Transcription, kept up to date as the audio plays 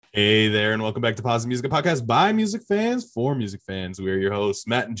Hey there, and welcome back to Pause the Music, a podcast by music fans for music fans. We are your hosts,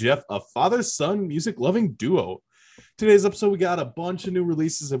 Matt and Jeff, a father-son music-loving duo. Today's episode, we got a bunch of new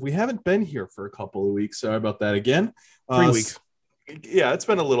releases. If we haven't been here for a couple of weeks, sorry about that again. 3 weeks. Yeah, it's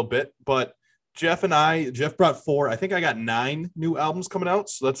been a little bit, but Jeff brought 4. I think I got 9 new albums coming out,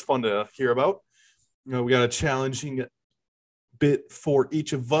 so that's fun to hear about. We got a challenging bit for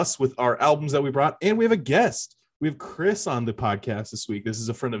each of us with our albums that we brought, and we have a guest. We have Kris on the podcast this week. This is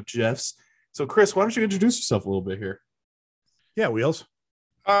a friend of Jeff's. So, Kris, why don't you introduce yourself a little bit here? Yeah, Wheels.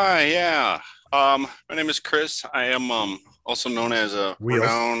 Hi, yeah. My name is Kris. I am also known as a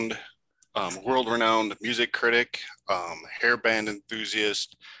Wheels. world-renowned music critic, hair band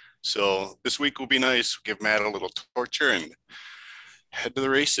enthusiast. So this week will be nice. Give Matt a little torture and head to the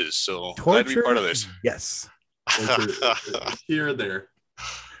races. So glad to be part of this. Yes. Here and there.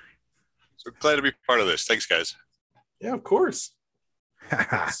 So glad to be part of this. Thanks, guys. Yeah, of course.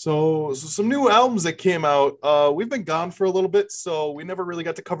 So some new albums that came out. We've been gone for a little bit, so we never really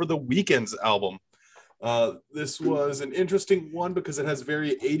got to cover the Weeknd's album. This was an interesting one because it has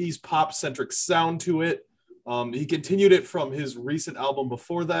very 80s pop-centric sound to it. He continued it from his recent album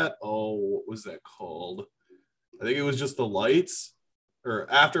before that. Oh, what was that called? I think it was just The Lights or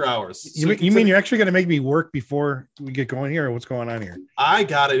After Hours. You mean you're actually going to make me work before we get going here, or what's going on here? I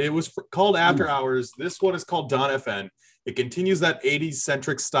got it. It was called After Hours. This one is called Don FN. It continues that 80s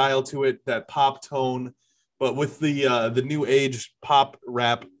centric style to it, that pop tone, but with the new age pop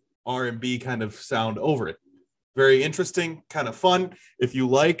rap R&B kind of sound over it. Very interesting, kind of fun. If you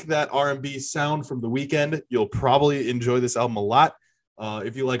like that R&B sound from The Weeknd, you'll probably enjoy this album a lot.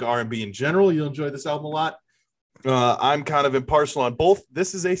 If you like R&B in general, you'll enjoy this album a lot. I'm kind of impartial on both.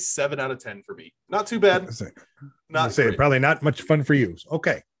 This is a 7 out of 10 for me. Not too bad. Not say probably not much fun for you.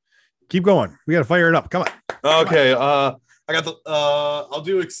 Okay, keep going. We got to fire it up. Come on. Okay. I got the. I'll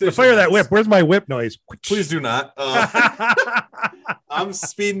do Excision. Fire that whip. Where's my whip noise? Please do not. I'm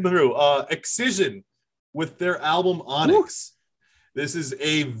speeding through. Excision with their album Onyx. Ooh. This is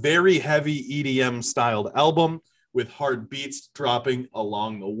a very heavy EDM styled album with hard beats dropping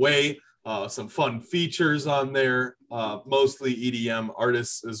along the way. Some fun features on there, mostly EDM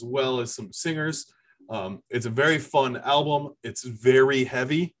artists as well as some singers. It's a very fun album. It's very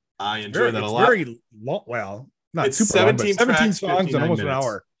heavy. I enjoy that a lot. Very long. Well, not it's super 17 long, but 17 tracks, songs in almost minutes. an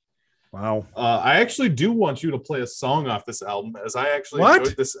hour. Wow. I actually do want you to play a song off this album, as I actually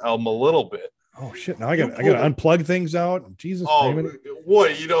enjoyed this album a little bit. Oh shit! Now I got to unplug things out. Jesus.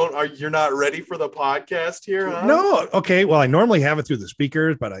 What you're not ready for the podcast here? Huh? No. Okay. Well, I normally have it through the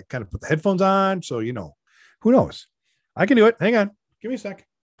speakers, but I kind of put the headphones on, so who knows? I can do it. Hang on. Give me a sec.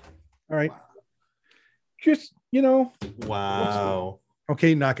 All right. Just Wow.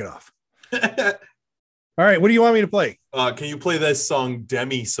 Okay, knock it off. All right. What do you want me to play? Can you play this song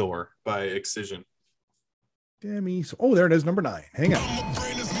 "Demisor" by Excision? Demisor. Oh, there it is. Number 9. Hang on.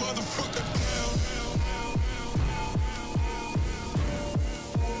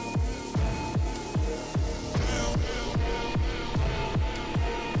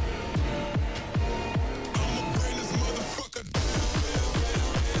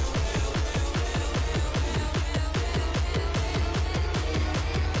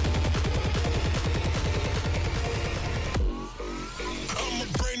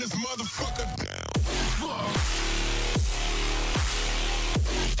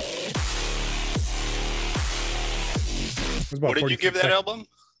 What did you give that album?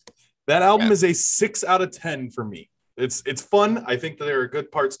 That album is a 6 out of 10 for me. It's fun. I think that there are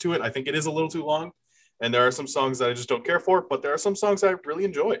good parts to it. I think it is a little too long, and there are some songs that I just don't care for, but there are some songs I really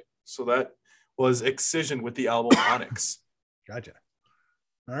enjoy. So that was Excision with the album Onyx. Gotcha.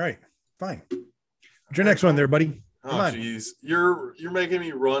 All right, fine. What's your next one there, buddy? Come on. Jeez, you're making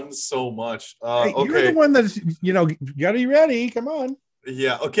me run so much. Hey, okay, you're the one that's gotta be ready. Come on.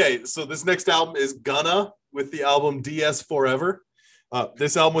 Yeah. Okay. So this next album is Gunna with the album DS Forever.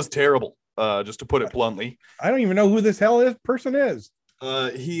 This album was terrible. Just to put it bluntly. I don't even know who this person is.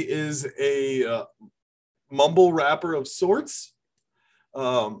 He is a mumble rapper of sorts.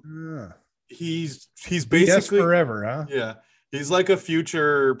 He's basically DS Forever, huh? Yeah. He's like a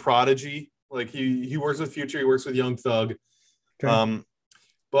Future prodigy. Like he works with Future, he works with Young Thug. Okay.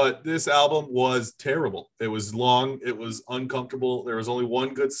 But this album was terrible. It was long, it was uncomfortable. There was only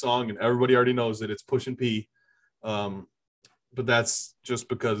one good song, and everybody already knows that it's Push and P. But that's just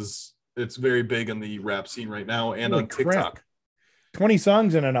because it's very big in the rap scene right now and on TikTok. Crap. 20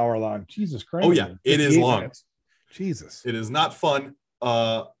 songs in an hour long. Jesus Christ. Oh, yeah. It is long. Minutes. Jesus. It is not fun.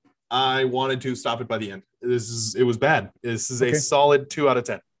 I wanted to stop it by the end. It was bad. This is a solid 2 out of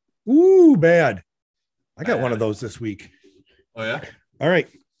 10. Ooh, bad. I got one of those this week. Oh, yeah? All right.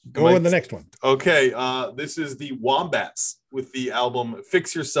 Go with the next one. Okay, this is the Wombats with the album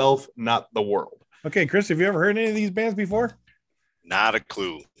Fix Yourself, Not the World. Okay, Kris, have you ever heard any of these bands before? Not a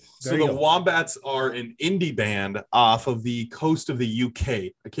clue. So the Wombats are an indie band off of the coast of the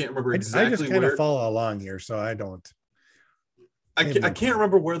UK. I can't remember exactly I just kind of follow along here, so I don't. I can't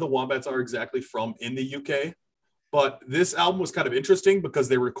remember where the Wombats are exactly from in the UK, but this album was kind of interesting because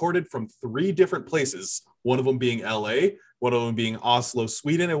they recorded from 3 different places, one of them being LA, one of them being Oslo,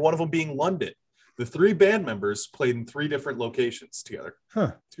 Sweden, and one of them being London. The 3 band members played in 3 different locations together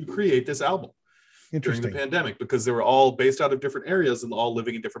to create this album during the pandemic because they were all based out of different areas and all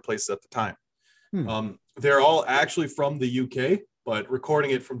living in different places at the time. They're all actually from the UK, but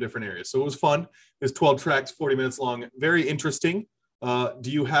recording it from different areas. So it was fun. It's 12 tracks, 40 minutes long. Very interesting. Do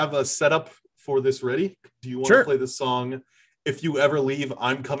you have a setup for this ready? Do you want to play the song If You Ever Leave,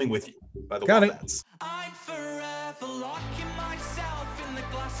 I'm Coming With You by the Wombats? I'm forever locking myself in the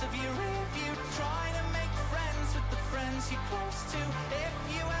glass of your review, trying to make friends with the friends you're close to. If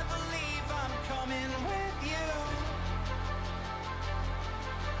you ever leave, I'm coming with you.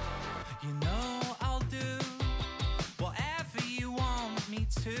 You know I'll do whatever you want me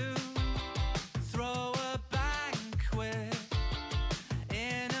to. Throw a banquet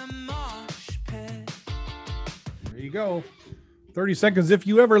in a mosh pit. There you go. 30 seconds. If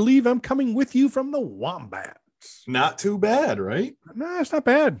you ever leave, I'm coming with you from the Wombats. Not too bad, right? No, it's not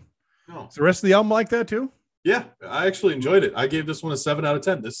bad. No. Is the rest of the album like that too? Yeah, I actually enjoyed it. I gave this one a 7 out of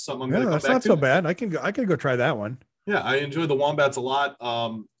 10. This is something I'm going to come back to. That's not so bad. I can go try that one. Yeah, I enjoyed the Wombats a lot.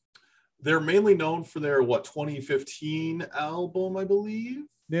 They're mainly known for their 2015 album, I believe.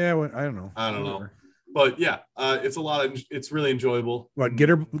 Yeah, I don't know. I don't know. But yeah, it's really enjoyable. What,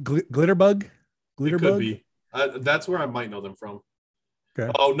 Glitterbug? It could be. That's where I might know them from. Okay.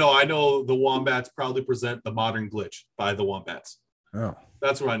 Oh no, I know the Wombats proudly present The Modern Glitch by the Wombats. Oh,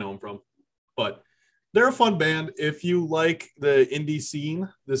 that's where I know them from. But they're a fun band. If you like the indie scene,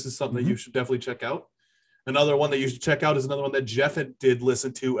 this is something that you should definitely check out. Another one that you should check out is another one that Jeff did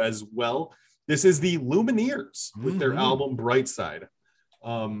listen to as well. This is the Lumineers with their album Bright Side.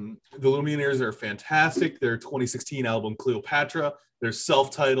 The Lumineers are fantastic. Their 2016 album Cleopatra. They're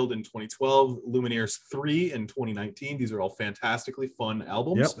self-titled in 2012, Lumineers 3 in 2019. These are all fantastically fun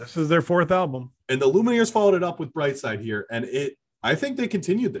albums. Yep, this is their 4th album. And the Lumineers followed it up with Brightside here. And I think they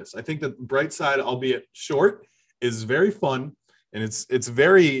continued this. I think that Brightside, albeit short, is very fun. And it's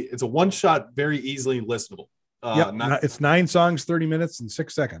a one-shot, very easily listenable. It's 9 songs, 30 minutes, and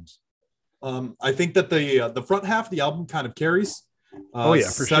 6 seconds. I think that the front half of the album kind of carries. For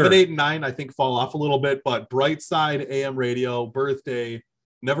 7, sure. 8, and 9, I think fall off a little bit, but Bright Side, AM Radio, Birthday,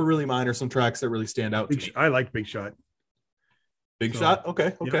 Never Really Mine are some tracks that really stand out. I liked Big Shot. Big Shot,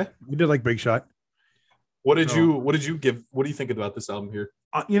 okay. Yeah, we did like Big Shot. What did you give? What do you think about this album here?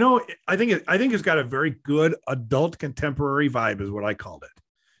 I think it's got a very good adult contemporary vibe, is what I called it.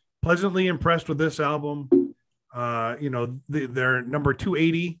 Pleasantly impressed with this album. They're number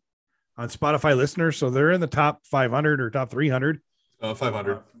 280 on Spotify listeners, so they're in the top 500 or top 300.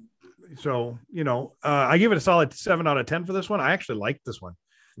 500. I give it a solid 7 out of 10 for this one. I actually liked this one.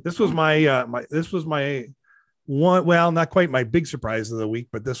 This was my one. Well, not quite my big surprise of the week,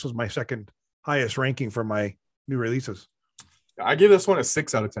 but this was my second highest ranking for my new releases. I gave this one a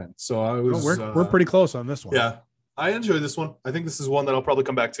 6 out of 10. So I was. We're pretty close on this one. Yeah, I enjoyed this one. I think this is one that I'll probably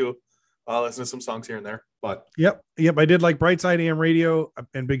come back to. Listen to some songs here and there. But yep. I did like Brightside, AM Radio,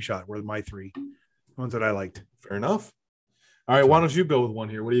 and Big Shot were my 3 ones that I liked. Fair enough. All right, why don't you go with one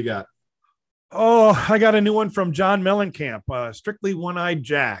here? What do you got? Oh, I got a new one from John Mellencamp, Strictly One-Eyed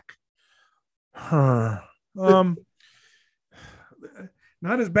Jack. Not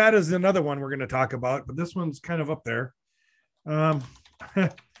as bad as another one we're going to talk about, but this one's kind of up there. I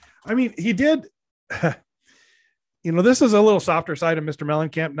mean, he did, this is a little softer side of Mr.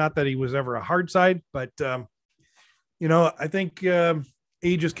 Mellencamp. Not that he was ever a hard side, but, I think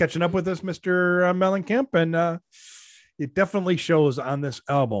age is catching up with us, Mr. Mellencamp, and it definitely shows on this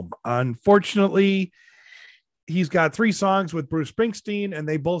album. Unfortunately, he's got 3 songs with Bruce Springsteen, and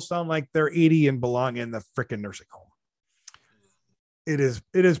they both sound like they're 80 and belong in the freaking nursing home. It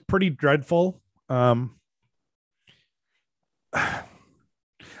is pretty dreadful. I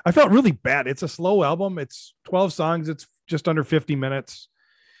felt really bad. It's a slow album. It's 12 songs. It's just under 50 minutes.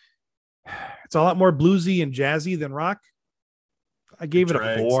 It's a lot more bluesy and jazzy than rock. I gave it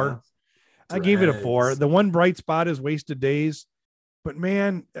a 4. I gave it a 4. The one bright spot is Wasted Days. But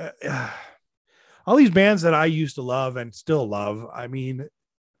man, all these bands that I used to love and still love, I mean,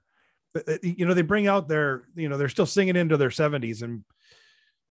 they bring out they're still singing into their 70s, and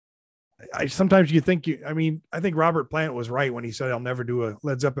sometimes you think I think Robert Plant was right when he said I'll never do a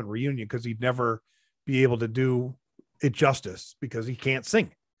Led Zeppelin reunion because he'd never be able to do it justice because he can't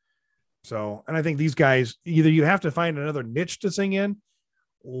sing. So, and I think these guys, either you have to find another niche to sing in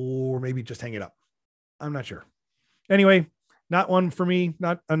or maybe just hang it up. I'm not sure. Anyway, not one for me.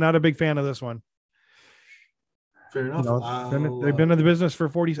 I'm not a big fan of this one. Fair enough. They've been in the business for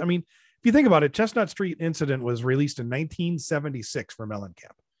 40. I mean, if you think about it, Chestnut Street Incident was released in 1976 for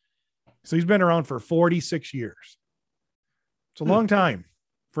Mellencamp. So he's been around for 46 years. It's a long time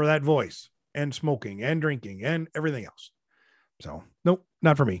for that voice and smoking and drinking and everything else. So nope,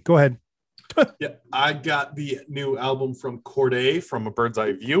 not for me. Go ahead. Yeah, I got the new album from Corday from A Bird's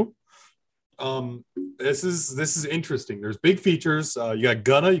Eye View. This is interesting. There's big features. You got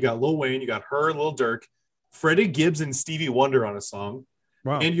Gunna, you got Lil Wayne, you got her and Lil Durk, Freddie Gibbs and Stevie Wonder on a song.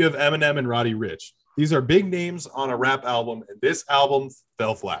 Wow. And you have Eminem and Roddy Ricch. These are big names on a rap album, and this album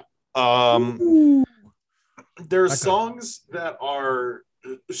fell flat. There's songs that are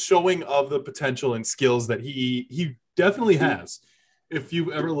showing of the potential and skills that he definitely has. If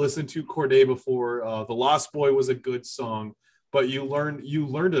you've ever listened to Corday before, The Lost Boy was a good song, but you learn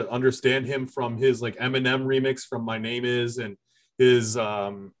to understand him from his like Eminem remix from My Name Is and his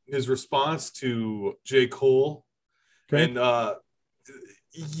response to J. Cole. Okay. And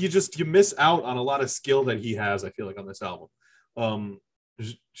you miss out on a lot of skill that he has, I feel like, on this album.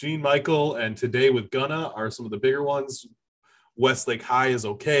 Gene Michael and Today with Gunna are some of the bigger ones. Westlake High is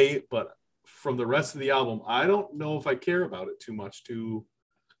okay, but from the rest of the album, I don't know if I care about it too much to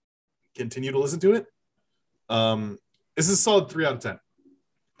continue to listen to it. This is a solid 3 out of 10.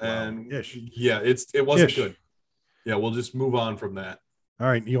 And yeah, it wasn't good. Yeah, we'll just move on from that. All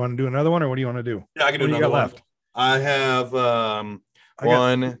right. You want to do another one or what do you want to do? Yeah, I can do another one. Left? I have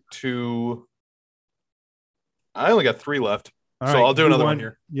one, two. I only got 3 left. I'll do another one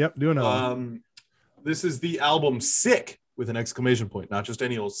here. Yep, do another one. This is the album Sick with an exclamation point, not just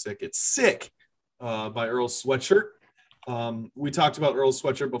any old sick. It's Sick by Earl Sweatshirt. We talked about Earl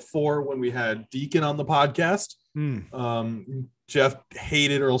Sweatshirt before when we had Deacon on the podcast. Jeff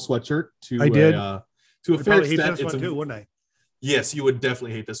hated Earl Sweatshirt to a fair extent. It's one too, wouldn't I? Yes, you would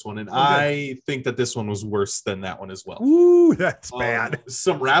definitely hate this one. And I think that this one was worse than that one as well. Ooh, that's bad.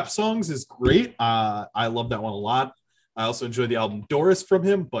 Some rap songs is great. I love that one a lot. I also enjoyed the album Doris from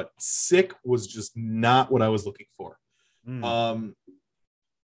him, but Sick was just not what I was looking for.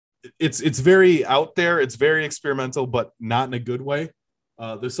 It's very out there. It's very experimental, but not in a good way.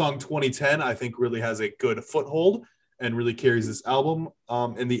 The song 2010, I think, really has a good foothold and really carries this album.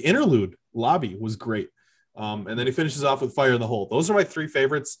 And the interlude, Lobby, was great. And then he finishes off with Fire in the Hole. Those are my 3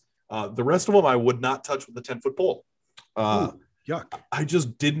 favorites. The rest of them I would not touch with the 10-foot pole. Yuck. I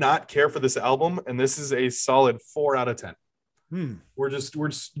just did not care for this album, and this is a solid 4 out of 10. We're just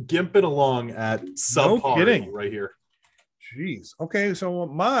gimping along at subpar right here. Jeez. Okay, so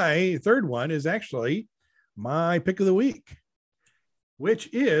my third one is actually my pick of the week, which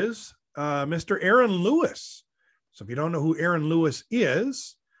is Mr. Aaron Lewis. So if you don't know who Aaron Lewis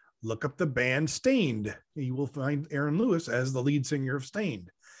is, look up the band Stained. You will find Aaron Lewis as the lead singer of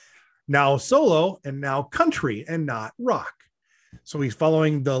Stained. Now solo and now country and not rock. So he's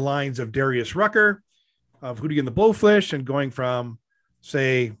following the lines of Darius Rucker, of Hootie and the Blowfish, and going from,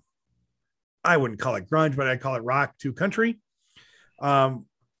 say, I wouldn't call it grunge, but I'd call it rock to country. The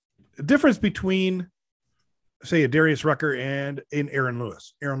difference between, say, a Darius Rucker and an Aaron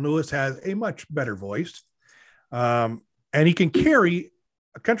Lewis. Aaron Lewis has a much better voice, and he can carry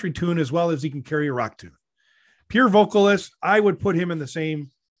a country tune as well as he can carry a rock tune. Pure vocalist, I would put him in the same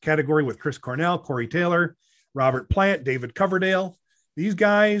category with Chris Cornell, Corey Taylor, Robert Plant, David Coverdale. These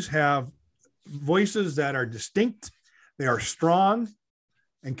guys have voices that are distinct. They are strong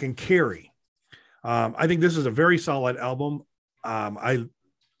and can carry. I think this is a very solid album. I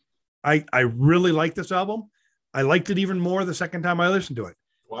really like this album. I liked it even more the second time I listened to it.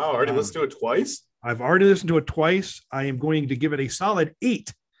 Wow, already listened to it twice? I've already listened to it twice. I am going to give it a solid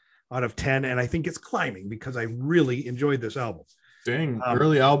 8 out of 10, and I think it's climbing because I really enjoyed this album. Dang,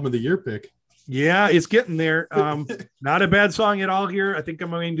 early album of the year pick. Yeah, it's getting there. Not a bad song at all here. I think I'm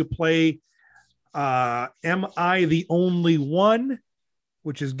going to play Am I the Only One,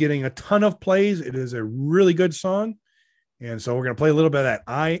 which is getting a ton of plays. It is a really good song. And so we're going to play a little bit of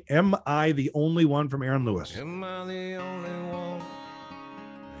that. Am I the Only One from Aaron Lewis. Am I the only one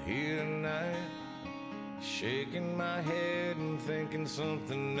here tonight? Shaking my head and thinking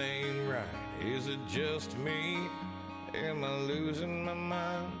something ain't right. Is it just me? Am I losing my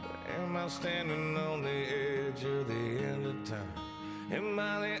mind? Am I standing on the edge of the end of time? Am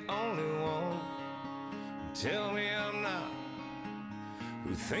I the only one? Tell me I'm not.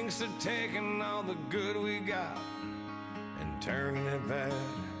 who thinks of taking all the good we got and turning it bad.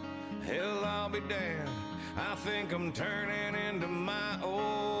 Hell, I'll be damned. I think I'm turning into my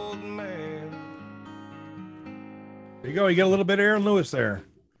old man. There you go. You get a little bit of Aaron Lewis there.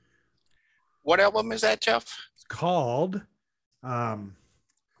 What album is that, Jeff? It's called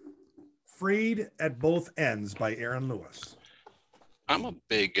Frayed at Both Ends by Aaron Lewis. I'm a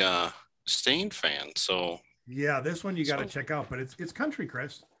big Stain fan, so yeah, this one you got to check out, but it's country,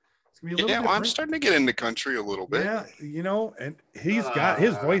 Chris. It's gonna be a little well, I'm starting to get into country a little bit. Yeah, and he's got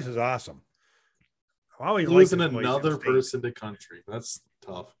his voice is awesome. I always losing another person to country. That's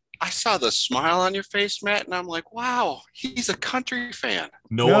tough. I saw the smile on your face, Matt, and I'm like, wow, he's a country fan.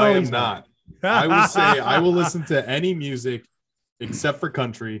 No, I am not. I will say I will listen to any music except for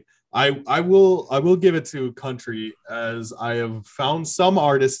country. I will give it to country, as I have found some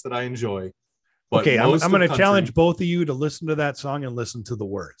artists that I enjoy. But okay, I'm going to challenge both of you to listen to that song and listen to the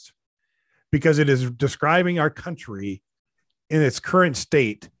words, because it is describing our country in its current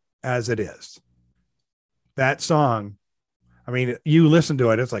state as it is. That song, I mean, you listen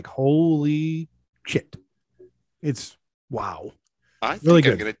to it, it's like, holy shit. It's wow. I think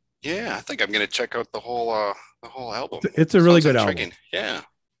really I'm good. I think I'm gonna check out the whole album. It's a really good album. Yeah.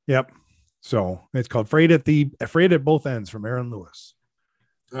 Yep. So it's called Afraid at Both Ends from Aaron Lewis.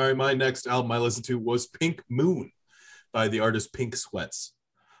 All right, my next album I listened to was Pink Moon by the artist Pink Sweats.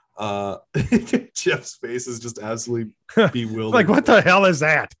 Jeff's face is just absolutely bewildered. Like, what the hell is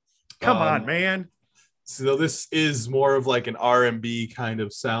that? Come on, man. So this is more of like an R&B kind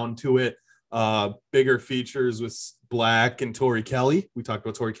of sound to it. Bigger features with Black and Tori Kelly. We talked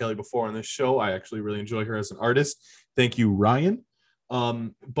about Tori Kelly before on this show. I actually really enjoy her as an artist. Thank you, Ryan.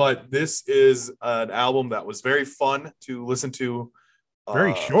 But this is an album that was very fun to listen to.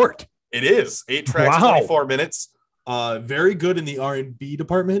 Very short. It is 8 tracks, Wow. 24 minutes. Very good in the R&B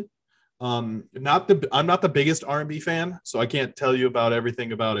department. I'm not the biggest R&B fan, so I can't tell you about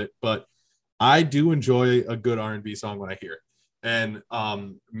everything about it, but I do enjoy a good R&B song when I hear it. And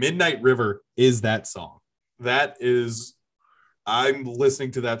Midnight River is that song. I'm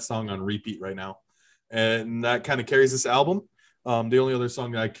listening to that song on repeat right now. And that kind of carries this album. The only other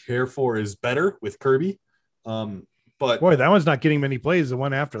song that I care for is Better with Kirby. But boy, that one's not getting many plays. The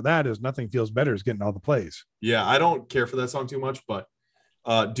one after that is Nothing Feels Better is getting all the plays. Yeah, I don't care for that song too much, but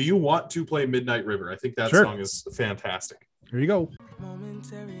do you want to play Midnight River? I think that song is fantastic. Here you go.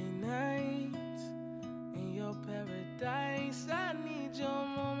 Momentary night in your paradise. I need your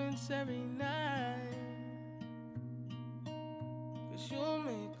momentary night. 'Cause you'll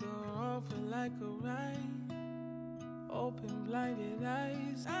make the wrong feel like a right. Open blinded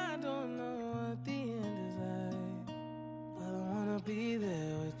eyes. I don't know what the end is like, but I wanna be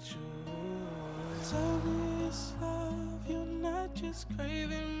there with you. Tell me it's love. You're not just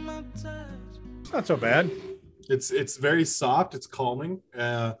craving my touch. It's not so bad. It's very soft. It's calming.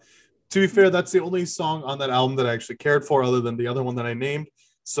 To be fair, that's the only song on that album that I actually cared for, other than the other one that I named.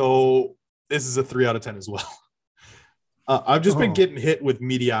 So this is a 3 out of 10 as well. I've just been getting hit with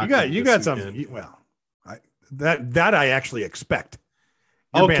mediocrity. You got some. Well, that I actually expect.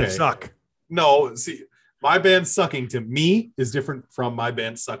 Your band suck. No, see, my band sucking to me is different from my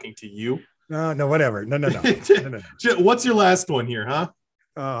band sucking to you. No, whatever. No. What's your last one here, huh?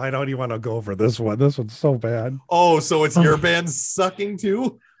 I don't even want to go for this one. This one's so bad. Oh, so it's your band sucking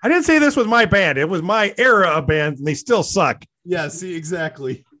too? I didn't say this was my band. It was my era of bands, and they still suck. Yeah, see,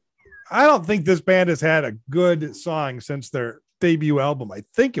 exactly. I don't think this band has had a good song since their debut album. I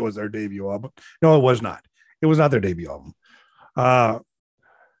think it was their debut album. No, it was not. It was not their debut album.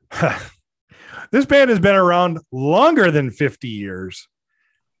 This band has been around longer than 50 years.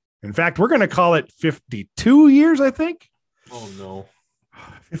 In fact, we're going to call it 52 years, I think. Oh, no.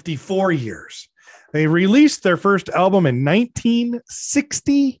 54 years. They released their first album in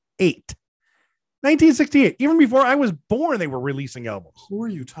 1968. 1968. Even before I was born, they were releasing albums. Who are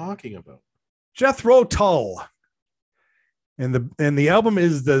you talking about? Jethro Tull. And the album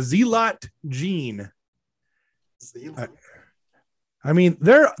is the Zealot Gene. I mean,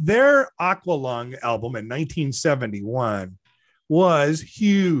 their Aqualung album in 1971 was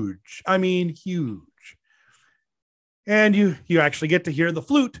huge. I mean, huge. And you actually get to hear the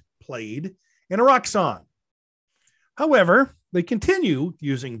flute played in a rock song. However, they continue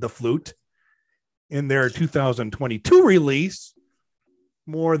using the flute in their 2022 release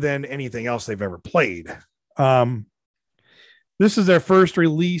more than anything else they've ever played. This is their first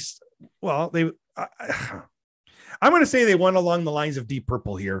release. Well, I'm going to say they went along the lines of Deep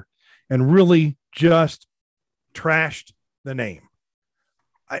Purple here and really just trashed the name.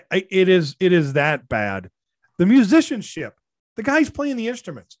 It is that bad. The musicianship The guy's playing the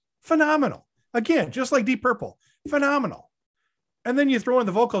instruments. Phenomenal. Again, just like Deep Purple. Phenomenal. And then you throw in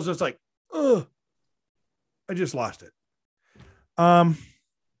the vocals. It's like, ugh, I just lost it.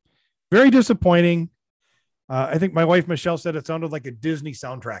 Very disappointing. I think my wife, Michelle, said it sounded like a Disney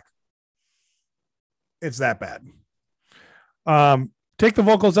soundtrack. It's that bad. Take the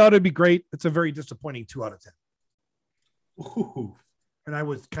vocals out. It'd be great. It's a very disappointing 2 out of 10. Ooh. And I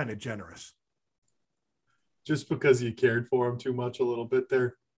was kind of generous. Just because you cared for him too much a little bit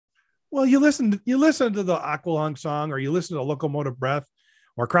there. Well, you listen to the Aqualung song, or you listen to Locomotive Breath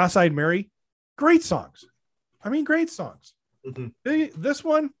or Cross-Eyed Mary. Great songs. I mean, great songs. Mm-hmm. This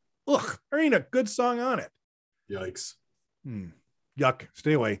one, ugh, there ain't a good song on it. Yikes. Yuck.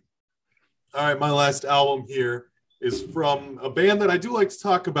 Stay away. All right, my last album here is from a band that I do like to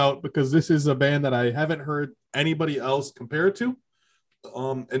talk about because this is a band that I haven't heard anybody else compare it to.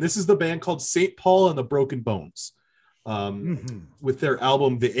 And this is the band called St. Paul and the Broken Bones. With their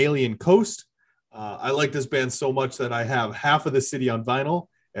album, The Alien Coast. I like this band so much that I have half of the city on vinyl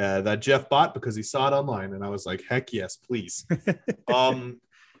that Jeff bought because he saw it online. And I was like, heck yes, please.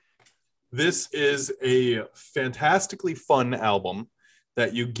 This is a fantastically fun album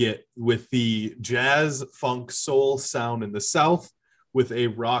that you get with the jazz, funk, soul sound in the South with a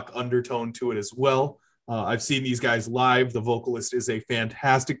rock undertone to it as well. I've seen these guys live. The vocalist is a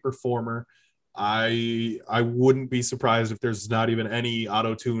fantastic performer. I wouldn't be surprised if there's not even any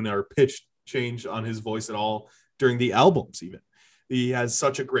auto-tune or pitch change on his voice at all during the albums even. He has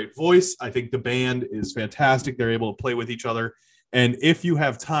such a great voice. I think the band is fantastic. They're able to play with each other. And if you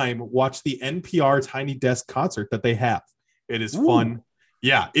have time, watch the NPR Tiny Desk concert that they have. It is fun.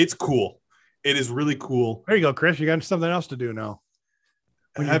 Yeah, it's cool. It is really cool. There you go, Chris. You got something else to do now.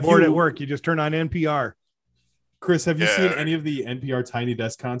 When you're bored at work, you just turn on NPR. Chris, have you seen any of the NPR Tiny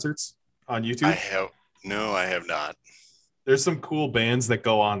Desk concerts on YouTube? I have not. There's some cool bands that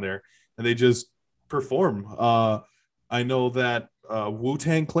go on there and they just perform. I know that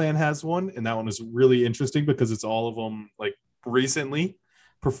Wu-Tang Clan has one, and that one is really interesting because it's all of them like recently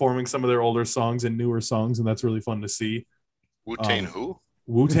performing some of their older songs and newer songs, and that's really fun to see. Wu-Tang who?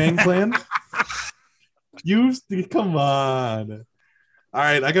 Wu-Tang Clan. Come on. All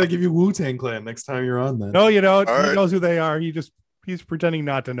right, I gotta give you Wu-Tang Clan next time you're on. Then no, you don't. He knows who they are. He's pretending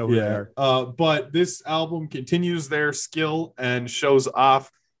not to know who they are. But this album continues their skill and shows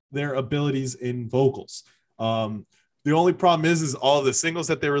off their abilities in vocals. The only problem is all the singles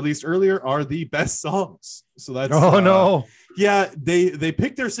that they released earlier are the best songs. So that's no. Yeah, they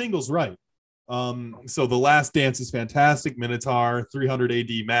picked their singles right. So The Last Dance is fantastic. Minotaur, 300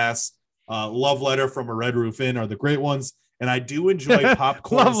 AD Mass, Love Letter from a Red Roof Inn are the great ones. And I do enjoy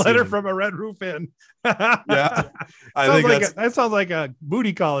Popcorn. Love Letter from a Red Roof Inn. Yeah, that sounds like a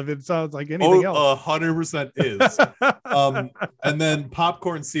booty call if it sounds like anything else. 100% is. And then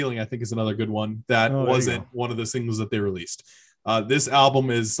Popcorn Ceiling, I think, is another good one that wasn't one of the singles that they released. This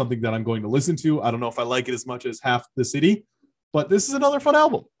album is something that I'm going to listen to. I don't know if I like it as much as Half the City, but this is another fun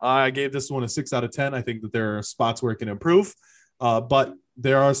album. I gave this one a 6 out of 10. I think that there are spots where it can improve, but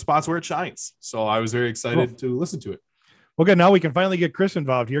there are spots where it shines. So I was very excited to listen to it. Well, good. Now we can finally get Chris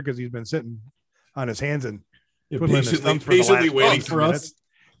involved here because he's been sitting on his hands and patiently waiting for us.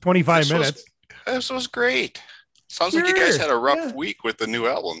 25 minutes. This was great. Sounds like you guys had a rough week with the new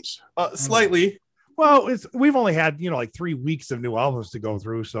albums. Slightly. Well, we've only had like 3 weeks of new albums to go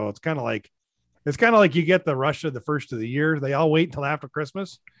through, so it's kind of like you get the rush of the first of the year. They all wait until after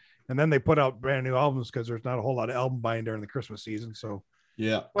Christmas, and then they put out brand new albums because there's not a whole lot of album buying during the Christmas season. So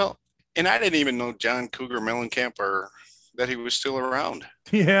yeah. Well, and I didn't even know John Cougar Mellencamp that he was still around.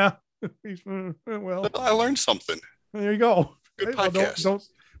 Yeah. Well, I learned something. There you go. Good podcast.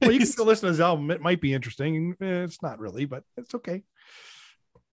 Well, you can still listen to his album. It might be interesting. It's not really, but it's okay.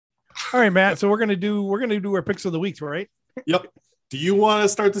 All right, Matt. So we're gonna do our picks of the week, right? Yep. Do you want to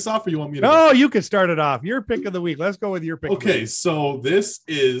start this off, or you want me to? No, you can start it off. Your pick of the week. Let's go with your pick. Okay, so this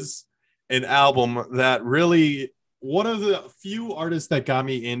is an album that really one of the few artists that got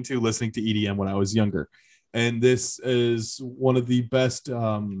me into listening to EDM when I was younger. And this is one of the best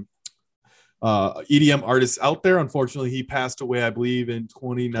EDM artists out there. Unfortunately, he passed away, I believe, in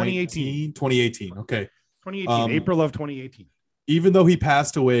 2018. Okay. 2018, April of 2018. Even though he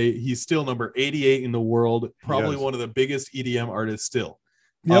passed away, he's still number 88 in the world. Probably one of the biggest EDM artists still.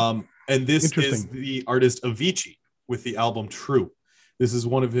 Yep. And this is the artist Avicii with the album True. This is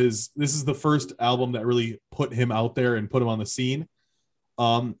the first album that really put him out there and put him on the scene.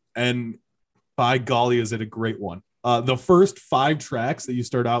 And by golly, is it a great one. The first 5 tracks that you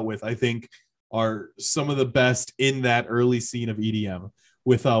start out with, I think, are some of the best in that early scene of EDM,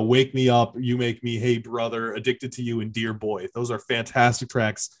 with Wake Me Up, You Make Me, Hey Brother, Addicted to You, and Dear Boy. Those are fantastic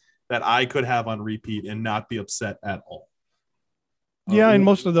tracks that I could have on repeat and not be upset at all. Yeah, and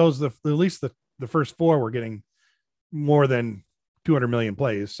most of those, at least the first four were getting more than 200 million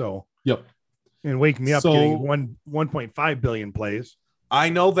plays. So, yep. And Wake Me Up getting 1.5 billion plays. I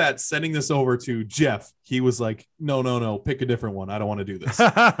know that sending this over to Jeff, he was like, no, pick a different one. I don't want to do this.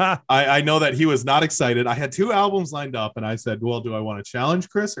 I know that he was not excited. I had 2 albums lined up, and I said, well, do I want to challenge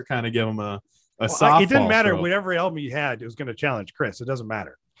Kris or kind of give him a softball? It didn't matter. Throw? Whatever album you had, it was going to challenge Kris. It doesn't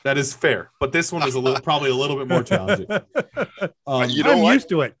matter. That is fair, but this one is probably a little bit more challenging. I'm used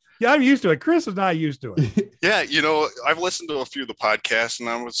to it. Yeah, I'm used to it. Kris is not used to it. Yeah, I've listened to a few of the podcasts, and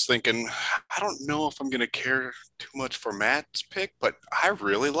I was thinking, I don't know if I'm going to care too much for Matt's pick, but I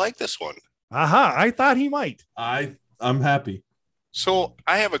really like this one. I thought he might. I'm happy. So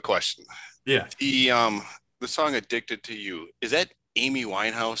I have a question. Yeah. The song "Addicted to You", is that Amy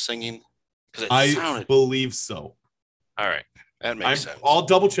Winehouse singing? I believe so. All right. That makes sense. I'll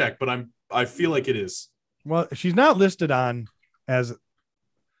double check, but I feel like it is. Well, she's not listed on as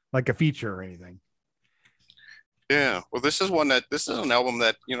like a feature or anything. Yeah. Well, this is an album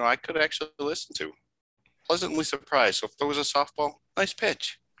that, I could actually listen to. Pleasantly surprised. So if there was a softball, nice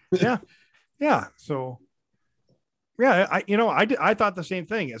pitch. Yeah. Yeah. So yeah, I thought the same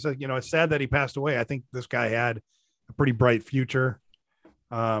thing. It's it's sad that he passed away. I think this guy had a pretty bright future.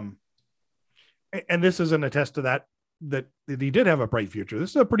 And this is an attest to that he did have a bright future. This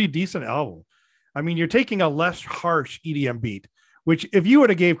is a pretty decent album. I mean, you're taking a less harsh EDM beat, which if you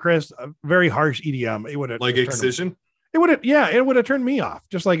would have gave Kris a very harsh EDM, it would have like Excision. It would have turned me off,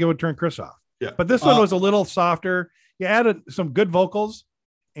 just like it would turn Kris off. Yeah. But this one was a little softer. You added some good vocals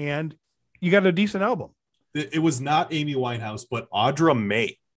and you got a decent album. It was not Amy Winehouse, but Audra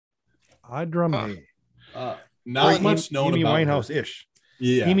May. Audra May. Not much known Amy about Winehouse-ish.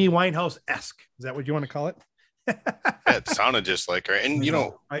 Yeah. Amy Winehouse-esque. Is that what you want to call it? It sounded just like her. And,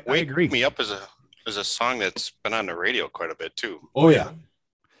 I Wake agree. Me Up is a song that's been on the radio quite a bit, too. Oh, yeah.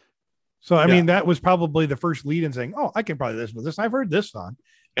 So, I mean, that was probably the first lead in saying, oh, I can probably listen to this. I've heard this song.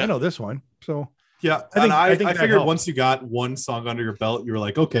 Yeah. I know this one. So, yeah. I figured once you got one song under your belt, you were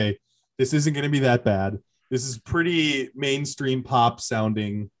like, okay, this isn't going to be that bad. This is pretty mainstream pop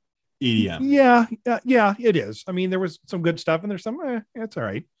sounding EDM. Yeah, it is. I mean, there was some good stuff and there's some, it's all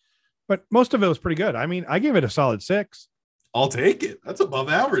right. But most of it was pretty good. I mean, I gave it a solid 6. I'll take it. That's above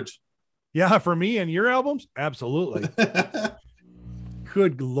average. Yeah, for me and your albums, absolutely.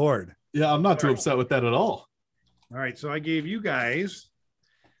 Good Lord. Yeah, I'm not too upset with that at all. All right, so I gave you guys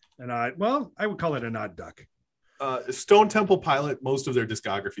an odd, well, I would call it an odd duck. Stone Temple Pilot, most of their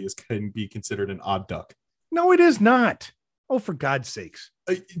discography can be considered an odd duck. No, it is not. Oh, for God's sakes.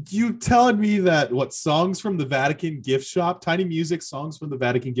 You telling me that Songs from the Vatican Gift Shop, Tiny Music Songs from the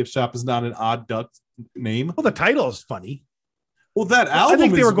Vatican Gift Shop is not an odd duck name? Well, the title is funny. Well, that album, I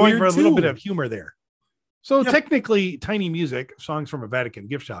think they were going for a little too. bit of humor there. So technically, Tiny Music, Songs from a Vatican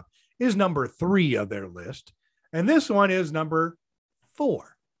Gift Shop, is number 3 of their list. And this one is number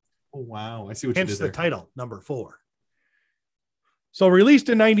 4. Oh, wow. I see what you did there. Hence the title, number 4. So released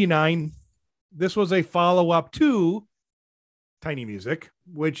in 99, this was a follow-up to Tiny Music,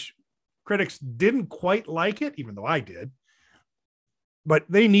 which critics didn't quite like it, even though I did. But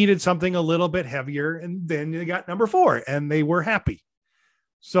they needed something a little bit heavier, and then they got number 4, and they were happy.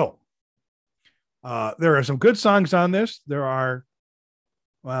 So there are some good songs on this. There are,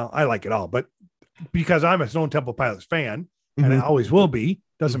 well, I like it all, but because I'm a Stone Temple Pilots fan, and I always will be,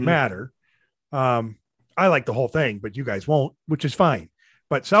 doesn't matter. I like the whole thing, but you guys won't, which is fine.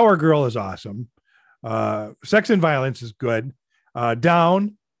 But Sour Girl is awesome. Sex and Violence is good.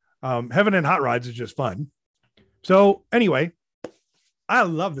 Down, Heaven and Hot Rods is just fun. So anyway, I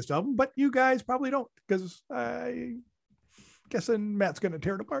love this album, but you guys probably don't, because I guessing Matt's going to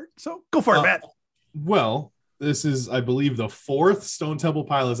tear it apart. So go for it, Matt. Well, this is, I believe, the 4th Stone Temple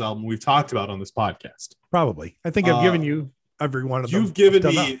Pilots album we've talked about on this podcast. Probably. I think I've given you every one of them. You've given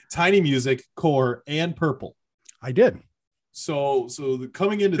me Tiny Music, Core, and Purple. I did. So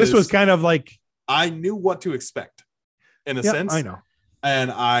coming into this was kind of like, I knew what to expect in a sense. I know.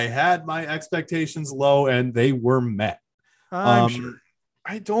 And I had my expectations low and they were met. I'm sure.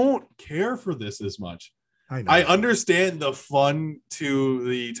 I don't care for this as much. I know. I understand the fun to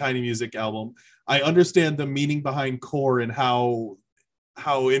the Tiny Music album. I understand the meaning behind Core and how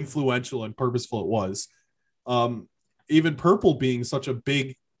influential and purposeful it was. Even Purple being such a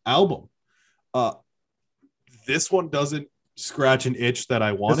big album. This one doesn't scratch an itch that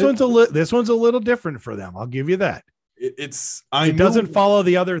I wanted. This one's a little different for them. I'll give you that. It doesn't follow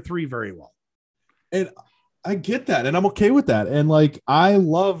the other 3 very well. And I get that, and I'm okay with that. And like, I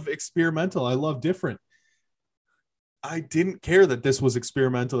love experimental. I love different. I didn't care that this was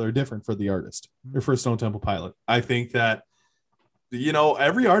experimental or different for the artist or for Stone Temple Pilot. I think that,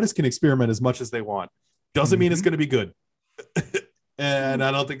 every artist can experiment as much as they want. Doesn't mean it's going to be good. And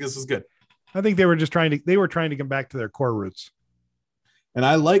I don't think this is good. I think they were just trying to come back to their core roots. And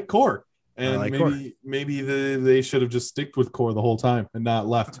I like core. And like maybe they should have just sticked with core the whole time and not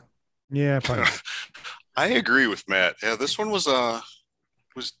left. Yeah, probably. I agree with Matt. Yeah, this one was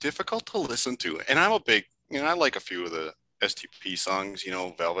difficult to listen to. And I'm a big, I like a few of the STP songs,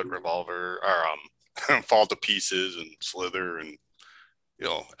 Velvet Revolver or Fall to Pieces and Slither and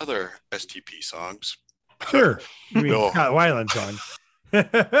other STP songs. Sure. You mean Scott Weiland song.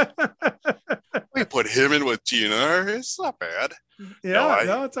 We put him in with GNR. It's not bad. Yeah,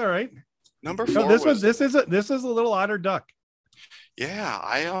 no, it's all right. Number 4. This is a little otter duck. Yeah,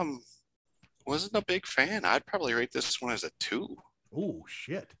 I wasn't a big fan. I'd probably rate this one as a 2. Oh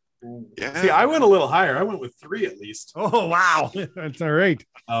shit. Yeah. See, I went a little higher. I went with 3 at least. Oh wow. That's all right.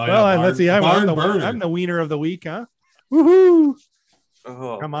 Oh, well, let's see. I'm the wiener of the week, huh? Woohoo.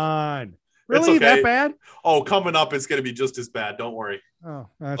 Oh. Come on. Really? Okay. That bad? Oh, coming up, it's going to be just as bad. Don't worry. Oh,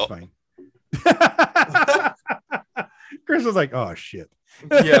 that's fine. Kris was like, oh, shit.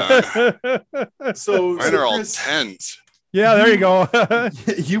 Yeah. So mine are all 10s. Yeah, there you go.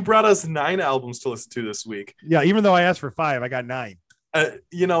 You brought us 9 albums to listen to this week. Yeah, even though I asked for 5, I got 9.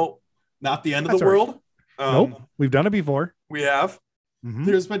 Not the end of the world. Nope. We've done it before. We have. Mm-hmm.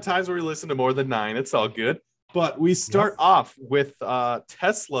 There's been times where we listen to more than 9. It's all good. But we start off with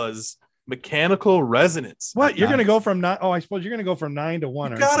Tesla's Mechanical Resonance. What? You're going to go from 9? Oh, I suppose you're going to go from 9 to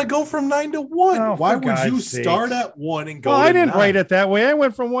 1. You got to go from 9 to 1. Oh, why would you start at 1 and go to 9? I didn't write it that way. I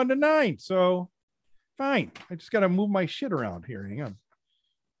went from 1 to 9. So fine. I just got to move my shit around here. Hang on.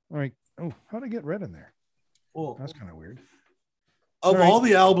 All right. Oh, how'd I get red in there? Well, that's kind of weird. Of all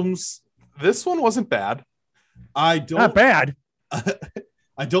the albums, this one wasn't bad. Not bad.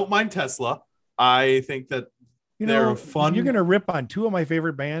 I don't mind Tesla. I think that they're fun. You're going to rip on 2 of my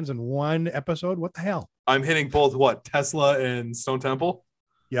favorite bands in one episode? What the hell? I'm hitting both Tesla and Stone Temple?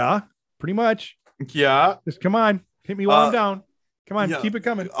 Yeah, pretty much. Yeah. Just come on. Hit me while I'm down. Come on, keep it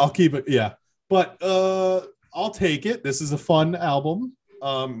coming. I'll keep it, yeah. But I'll take it. This is a fun album.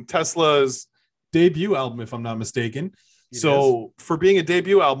 Tesla's debut album, if I'm not mistaken. For being a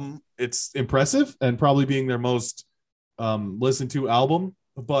debut album, it's impressive and probably being their most listened to album.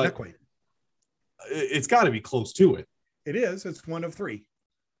 But not quite. It's got to be close to it. It is. It's 1 of 3.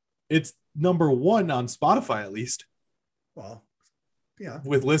 It's number 1 on Spotify, at least. Well, yeah.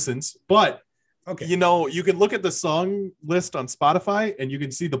 With listens. But, okay, you can look at the song list on Spotify and you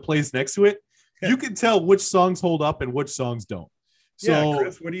can see the plays next to it. You can tell which songs hold up and which songs don't. So,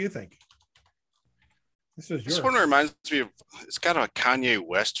 Kris, what do you think? This one reminds me of, it's got a Kanye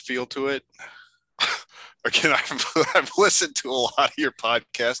West feel to it. Again, I've listened to a lot of your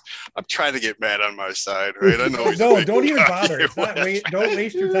podcasts. I'm trying to get Matt on my side, right? I know. No, don't even bother. It's not don't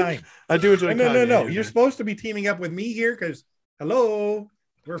waste your time. I do enjoy. No. You're supposed to be teaming up with me here because, hello,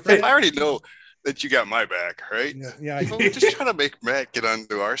 we're friends. I already know that you got my back, right? Yeah. We're just trying to make Matt get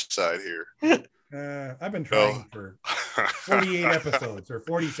onto our side here. I've been trying for 48 episodes or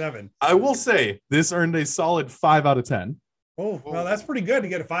 47. I will say this earned a solid 5 out of 10. Oh, well, that's pretty good to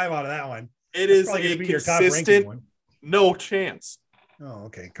get a 5 out of that one. It is a consistent, no chance. Oh,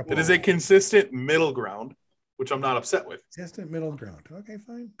 okay. It is a consistent middle ground, which I'm not upset with. Consistent middle ground. Okay,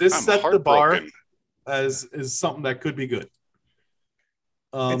 fine. This set the bar as something that could be good.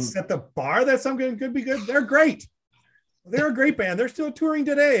 It set the bar that something could be good. They're great. They're a great band. They're still touring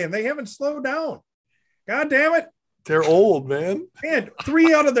today, and they haven't slowed down. God damn it. They're old, man. And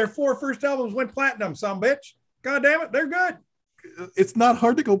 3 out of their 4 first albums went platinum, some bitch. God damn it. They're good. It's not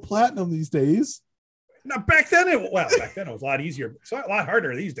hard to go platinum these days. Now, back then it was a lot easier. It's a lot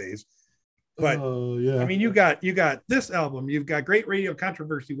harder these days. But I mean, you got this album. You've got Great Radio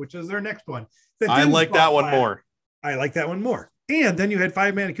Controversy, which is their next one. I like that one more. I like that one more. And then you had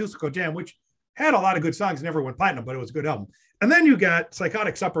 5-Man Acoustical Jam, which had a lot of good songs, never went platinum, but it was a good album. And then you got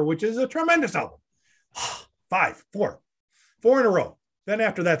Psychotic Supper, which is a tremendous album. 4 in a row. Then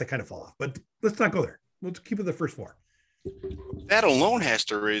after that, they kind of fall off. But let's not go there. Let's keep it the first 4. That alone has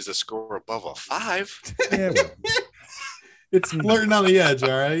to raise the score above a 5. Yeah, well. It's flirting on the edge, all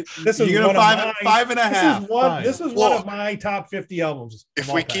right? This is one 5.5. This is one of my top 50 albums.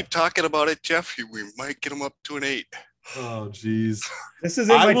 If we keep talking about it, Jeff, we might get them up to an 8. Oh, geez. This is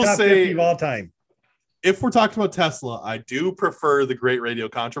in my top 50 of all time. If we're talking about Tesla, I do prefer the Great Radio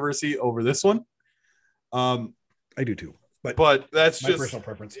Controversy over this one. I do too. but that's my just personal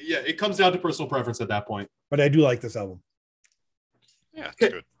preference. Yeah, it comes down to personal preference at that point. But I do like this album. Yeah,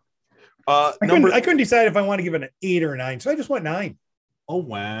 it's good. I couldn't decide if I want to give it an 8 or a 9, so I just went 9. Oh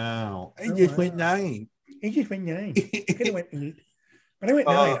wow! I Oh, just wow. went 9. I just went 9. I could have went 8, but I went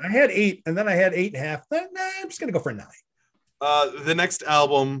 9. I had 8, and then I had 8.5. I'm just gonna go for 9. The next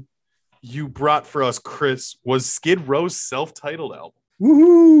album you brought for us, Chris, was Skid Row's self-titled album.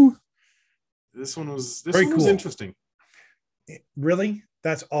 Woohoo! This one was cool. interesting. Really?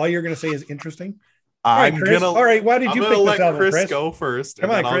 That's all you're gonna say is interesting? I'm Chris, gonna. All right. Why did you pick let this album, Chris go first.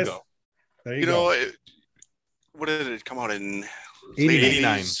 Come on, I'll Chris. go. There you go. What did it come out in?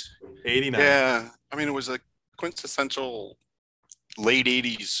 89. 89. Yeah, I mean, it was a quintessential late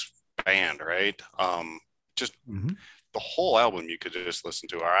 80s band, right? Just the whole album you could just listen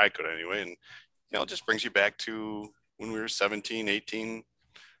to, or I could anyway, and it just brings you back to when we were 17, 18.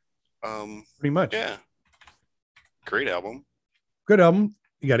 Pretty much. Yeah. Great album. Good album.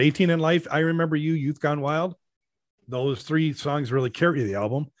 You got 18 in Life, I Remember You, Youth Gone Wild. Those 3 songs really carry the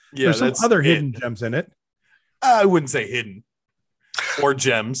album. Yeah, there's some other hidden gems in it. I wouldn't say hidden or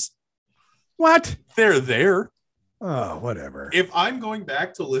gems. What? They're there. Oh, whatever. If I'm going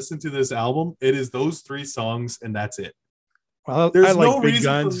back to listen to this album, it is those 3 songs and that's it. Well, There's I like no Big reason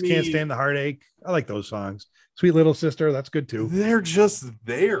Guns, for me... Can't Stand the Heartache. I like those songs. Sweet Little Sister, that's good too. They're just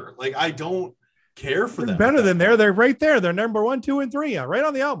there. Like, I don't care for them. Better than there. They're right there. They're number 1, 2, and 3. Right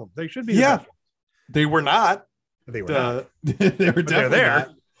on the album. They should be. Yeah. They were not. They were not. They were definitely there.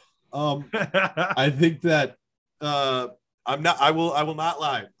 Not. I think that I'm not. I will not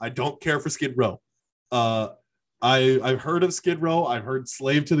lie. I don't care for Skid Row. I've heard of Skid Row. I've heard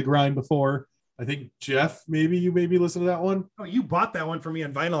Slave to the Grind before. I think Jeff, maybe you listen to that one. Oh, you bought that one for me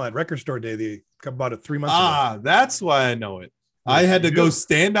on vinyl at Record Store Day. They bought it 3 months ago. That's why I know it. I had to go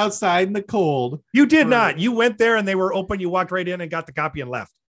stand outside in the cold. You did not. You went there and they were open. You walked right in and got the copy and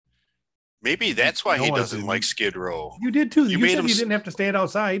left. Maybe that's why he doesn't like Skid Row. You did too. You made said him you didn't have to stand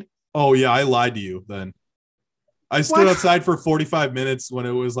outside. Oh yeah, I lied to you then. I stood outside for 45 minutes when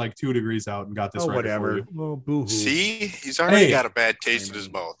it was like 2 degrees out and got this record whatever. for you. Oh, boo-hoo. See, he's already got a bad taste in his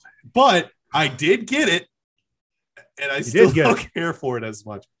mouth. But I did get it, and I still don't care for it as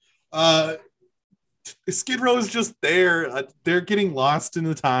much. Skid Row is just there. They're getting lost in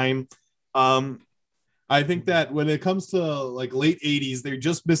the time. I think that when it comes to like late 80s, they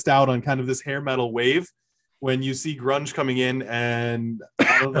just missed out on kind of this hair metal wave when you see grunge coming in, and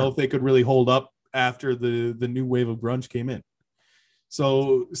I don't know if they could really hold up after the new wave of grunge came in.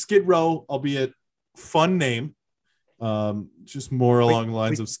 So Skid Row, albeit fun name, just more along the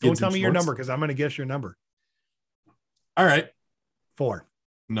lines of skids. Don't tell me your number because I'm going to guess your number. All right. 4.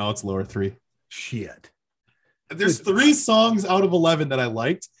 No, it's lower. 3. Shit. There's 3 songs out of 11 that I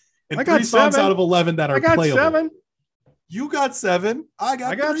liked, and I got 3 songs 7. out of 11 that are playable. 7. You got 7. I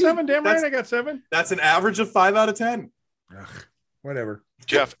got 3. 7. Damn right, I got 7. That's an average of 5 out of 10. Ugh, whatever.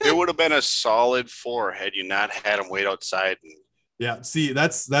 Jeff, it would have been a solid 4 had you not had him wait outside. Yeah, see,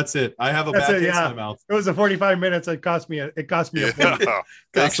 that's it. I have a bad taste in my mouth. It was a 45 minutes. It cost me a point.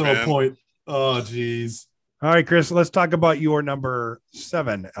 That's a point. Oh, geez. All right, Chris, let's talk about your number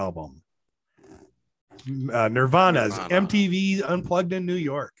 7 album. Nirvana's MTV Unplugged in New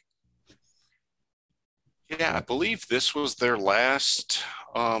York. Yeah, I believe this was their last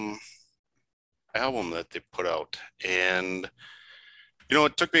album that they put out. And,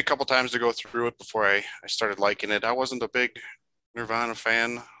 it took me a couple times to go through it before I started liking it. I wasn't a big Nirvana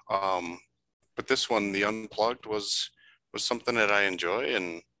fan. But this one, the Unplugged, was something that I enjoy.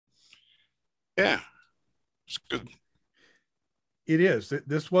 And, yeah, it's good. It is.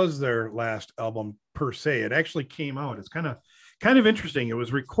 This was their last album per se. It actually came out. It's kind of interesting. It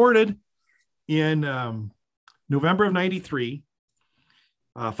was recorded in November of 93,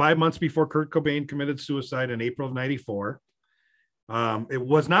 5 months before Kurt Cobain committed suicide in April of 94. It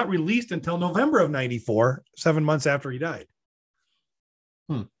was not released until November of 94, 7 months after he died.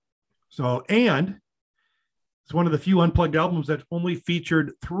 So, and it's one of the few unplugged albums that only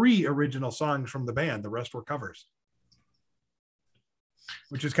featured 3 original songs from the band. The rest were covers,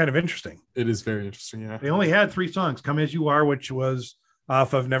 which is kind of interesting. It is very interesting, yeah. They only had 3 songs, Come As You Are, which was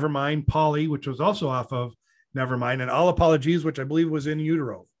off of Nevermind, Polly, which was also off of Nevermind, and All Apologies, which I believe was In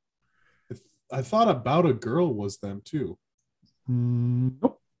Utero. I thought About a Girl was them too.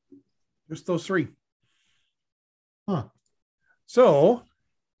 Nope. Just those 3. Huh. So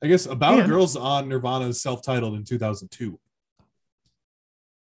I guess About a Girl's on Nirvana's self-titled in 2002.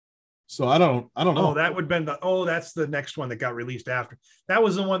 So I don't know. Oh, that would have been that's the next one that got released after. That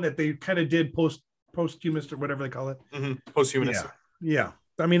was the one that they kind of did posthumous or whatever they call it. Posthumous. Yeah.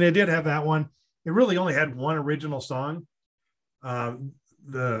 I mean, they did have that one. It really only had 1 original song.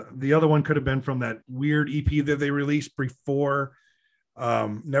 The other one could have been from that weird EP that they released before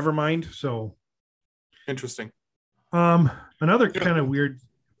Nevermind. So Interesting. Another kind of weird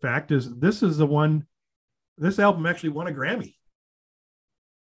fact is this album actually won a Grammy.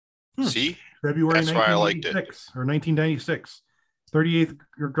 See, February that's why I liked it. 1996. 38th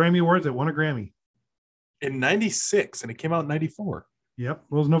Grammy Awards. It won a Grammy In 96, and it came out in 94. Yep.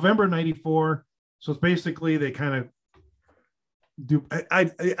 Well, it was November 94. So it's basically they kind of do. I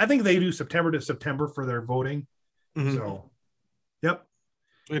think they do September to September for their voting. Mm-hmm. So, yep.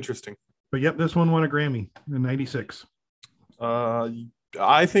 Interesting. But yep, this one won a Grammy in 96.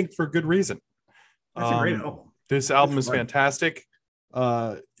 I think for good reason. That's a great album. This album is fantastic.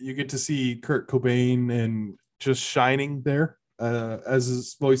 You get to see Kurt Cobain and just shining there as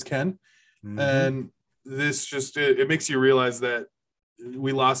his voice can. Mm-hmm. And this just, it makes you realize that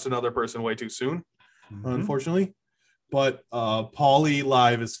we lost another person way too soon, unfortunately. But Paulie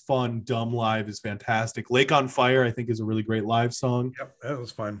live is fun. Dumb live is fantastic. Lake on Fire, I think, is a really great live song. Yep, that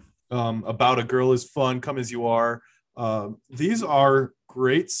was fun. About a Girl is fun. Come As You Are. These are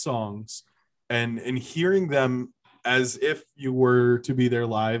great songs. And hearing them as if you were to be there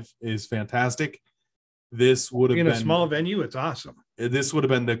live is fantastic. This would have been in a small venue. It's awesome. This would have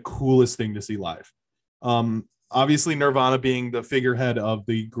been the coolest thing to see live. Obviously, Nirvana being the figurehead of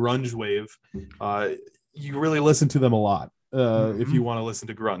the grunge wave, you really listen to them a lot if you want to listen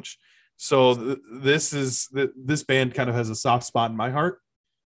to grunge. So this band kind of has a soft spot in my heart.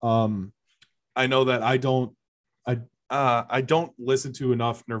 I know that I don't listen to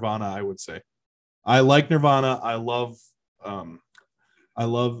enough Nirvana, I would say. I like Nirvana. I love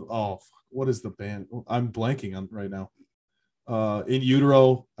what is the band? I'm blanking on right now. In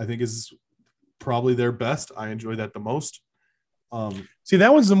Utero, I think is probably their best. I enjoy that the most. See,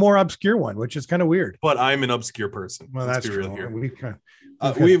 that one's the more obscure one, which is kind of weird. But I'm an obscure person. Well, that's true. We've kind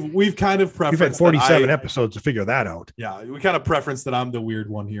of preferenced. We've had 47 episodes to figure that out. Yeah, we kind of preference that I'm the weird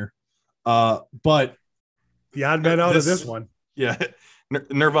one here. But the odd man out of this one. Yeah,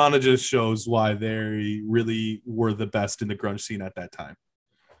 Nirvana just shows why they really were the best in the grunge scene at that time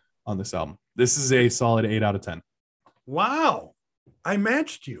on this album. This is a solid 8 out of 10. Wow. I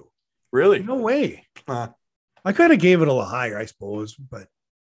matched you. Really? No way. I kind of gave it a little higher, I suppose, but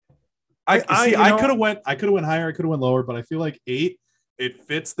I could have went higher, I could have went lower, but I feel like 8, it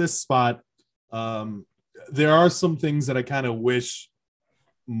fits this spot. There are some things that I kind of wish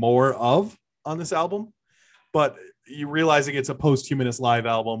more of on this album, but you realizing it's a post-humanist live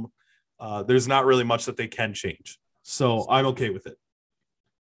album, there's not really much that they can change. So I'm okay with it.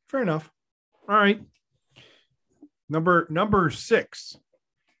 Fair enough. All right. Number 6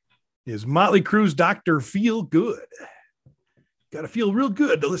 is Motley Crue's Dr. Feel Good. Got to feel real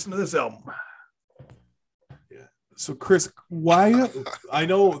good to listen to this album. Yeah. So Kris, why? I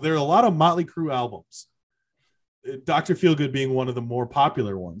know there are a lot of Motley Crue albums. Dr. Feel Good being one of the more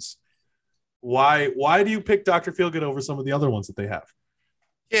popular ones. Why do you pick Dr. Feel Good over some of the other ones that they have?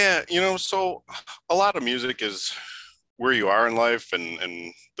 Yeah, so a lot of music is where you are in life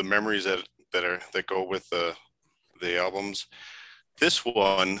and the memories that go with the albums. This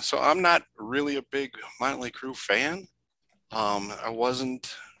one, so I'm not really a big Motley Crue fan. I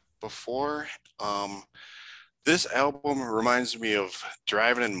wasn't before. This album reminds me of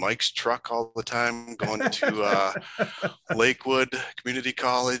driving in Mike's truck all the time, going to Lakewood Community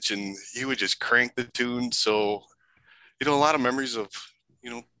College, and he would just crank the tune. So, a lot of memories of,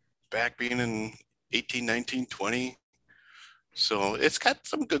 back being in 18, 19, 20. So it's got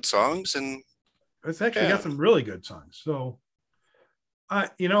some good songs, and it's actually got some really good songs. So, I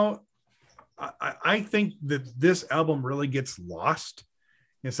think that this album really gets lost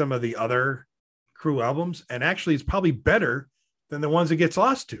in some of the other Crue albums, and actually it's probably better than the ones it gets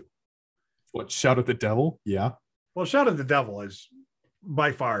lost to. What, Shout at the Devil? Yeah. Well, Shout at the Devil is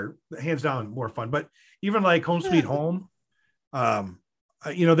by far, hands down, more fun. But even like Home Sweet Home, you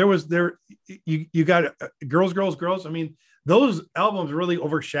got Girls, Girls, Girls. I mean, those albums really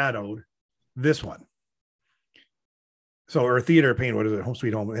overshadowed this one. So, or Theater of Pain, what is it? Home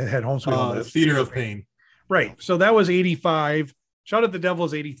Sweet Home. It had Home Sweet Home. Theater of Pain. Right. So that was 85. Shout at the Devil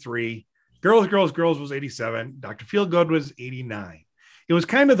is 83. Girls, Girls, Girls was 87. Dr. Feel Good was 89. It was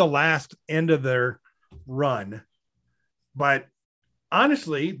kind of the last end of their run. But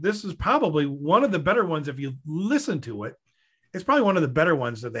honestly, this is probably one of the better ones. If you listen to it, it's probably one of the better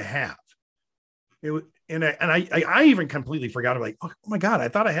ones that they have. I even completely forgot. I'm like, oh my God, I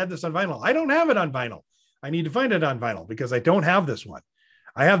thought I had this on vinyl. I don't have it on vinyl. I need to find it on vinyl because I don't have this one.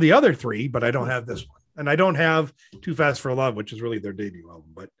 I have the other 3, but I don't have this one. And I don't have Too Fast for Love, which is really their debut album,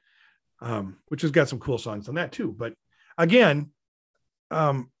 but which has got some cool songs on that too. But again,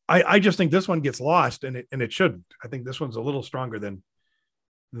 I just think this one gets lost, and it shouldn't. I think this one's a little stronger than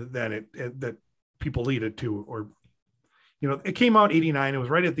that people lead it to, or it came out 89. It was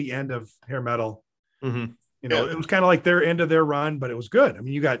right at the end of hair metal. Mm-hmm. It was kind of like their end of their run, but it was good. I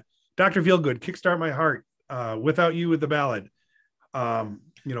mean, you got Dr. Feelgood, Kickstart My Heart, Without You with the Ballad.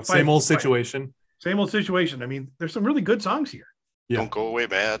 Same old situation. Same old situation. I mean, there's some really good songs here. Yeah. Don't go away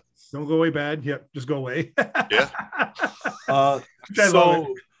bad. Don't go away bad. Yep, just go away. Yeah.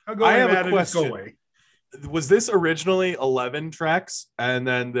 So I have a question. Go away. Was this originally 11 tracks, and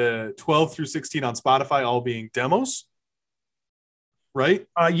then the 12 through 16 on Spotify all being demos? Right?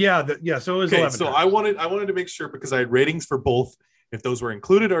 Yeah. So it was 11. So I wanted to make sure, because I had ratings for both, if those were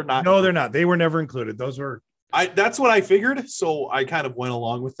included or not. No, they're not. They were never included. Those were. That's what I figured. So I kind of went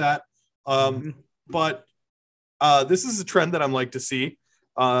along with that. But this is a trend that I'm like to see.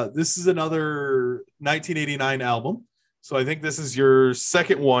 This is another 1989 album. So I think this is your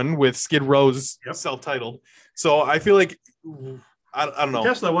second one with Skid Row's self-titled. So I feel like, I don't know.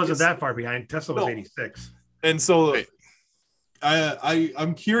 Tesla wasn't that far behind. Tesla was 86. And so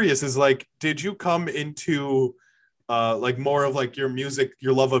I'm curious, is like, did you come into like more of like your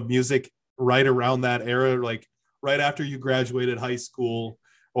love of music right around that era, like right after you graduated high school,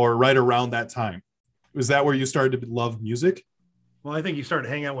 or right around that time? Was that where you started to love music? Well, I think you started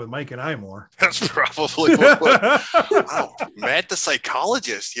hanging out with Mike and I more. That's probably what. Wow, Matt, the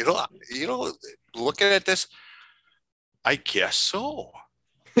psychologist. Looking at this, I guess so.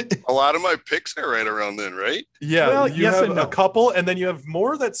 A lot of my picks are right around then, right? Yeah, well, you have a couple, and then you have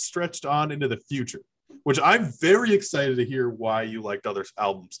more that's stretched on into the future, which I'm very excited to hear why you liked other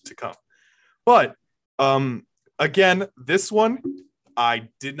albums to come. But again, this one I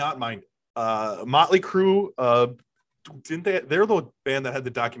did not mind. Motley Crue. Didn't they? They're the band that had the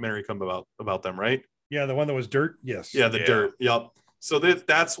documentary come about them, right? Yeah, the one that was Dirt. Yes. Yeah, Dirt. Yep. So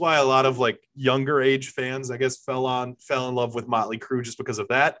that's why a lot of like younger age fans, I guess, fell in love with Motley Crue just because of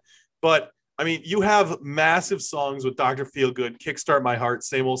that. But I mean, you have massive songs with Dr. Feelgood, Kickstart My Heart,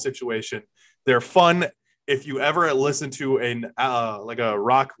 Same Old Situation. They're fun. If you ever listen to like a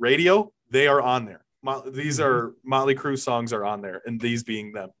rock radio, they are on there. These are Motley Crue songs are on there, and these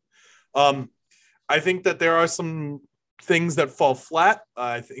being them. I think that there are some things that fall flat.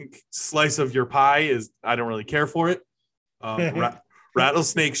 I think Slice of Your Pie I don't really care for it.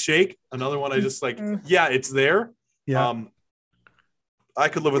 Rattlesnake Shake, another one I just like. Yeah, it's there. Yeah. I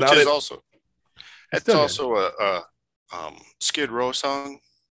could live without it. It's also a Skid Row song.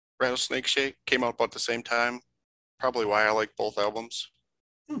 Rattlesnake Shake came out about the same time. Probably why I like both albums.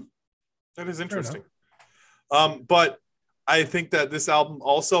 That is interesting. But I think that this album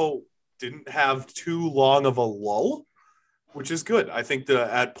also didn't have too long of a lull, which is good. I think that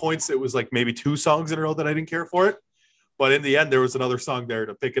at points it was like maybe 2 songs in a row that I didn't care for it, but in the end there was another song there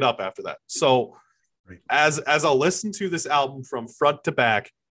to pick it up after that. So as I'll listen to this album from front to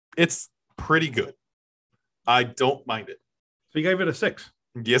back, it's pretty good. I don't mind it. So you gave it a 6?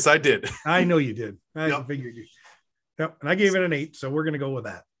 Yes, I did. I know you did. I figured you. Yep, and I gave it an 8, so we're going to go with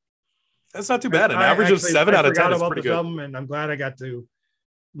that. That's not too bad. An average of 7 out of 10 is pretty good. Album, and I'm glad I got to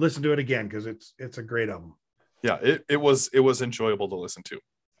listen to it again because it's a great album. Yeah, it was enjoyable to listen to.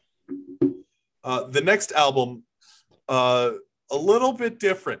 The next album, a little bit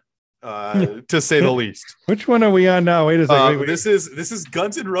different, to say the least. Which one are we on now? Wait a second. Wait. This is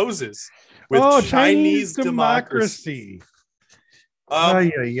Guns N' Roses with Chinese Democracy.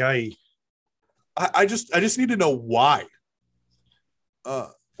 I just need to know why.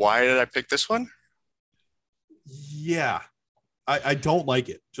 Why did I pick this one? Yeah, I don't like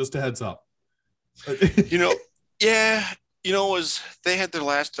it. Just a heads up. They had their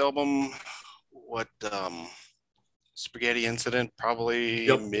last album, Spaghetti Incident, probably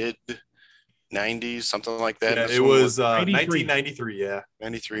mid 90s, something like that. Yeah, it was 1993. Yeah,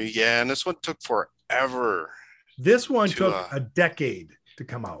 93. Yeah, and this one took forever. This one took a decade to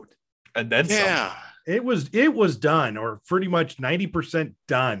come out, and then some. It was done, or pretty much 90%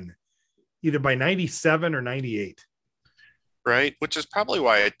 done, either by 97 or 98. Right, which is probably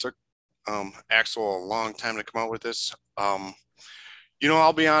why it took Axl a long time to come out with this. I'll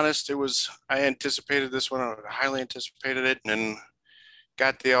be honest, I anticipated this one, I highly anticipated it, and then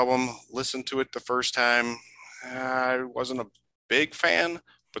got the album, listened to it the first time. I wasn't a big fan,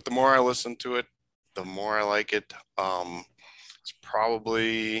 but the more I listened to it, the more I like it. It's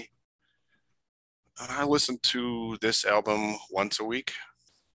probably, I listen to this album once a week.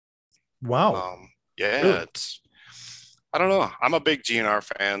 Wow. Really? I don't know. I'm a big GNR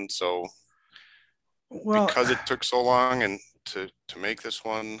fan, so because it took so long and to make this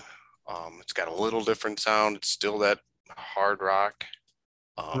one, it's got a little different sound. It's still that hard rock.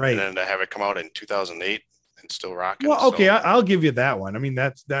 Right. And then to have it come out in 2008 and still rocking. Well, okay, so. I'll give you that one. I mean,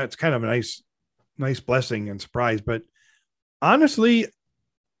 that's kind of a nice blessing and surprise. But honestly,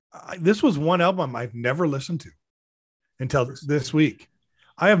 this was one album I've never listened to until this week.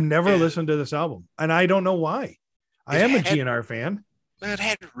 I have never listened to this album, and I don't know why. I am a GNR fan. It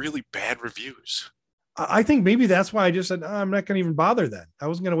had really bad reviews. I think maybe that's why I just said, I'm not going to even bother then. I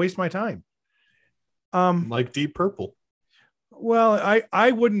wasn't going to waste my time. Like Deep Purple. Well,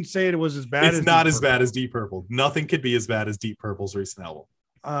 I wouldn't say it was as bad. It's not as bad as Deep Purple. Nothing could be as bad as Deep Purple's recent album.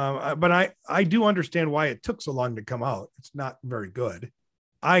 But I do understand why it took so long to come out. It's not very good.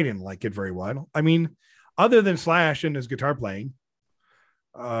 I didn't like it very well. I mean, other than Slash and his guitar playing,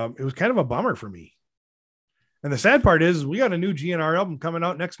 it was kind of a bummer for me. And the sad part is we got a new GNR album coming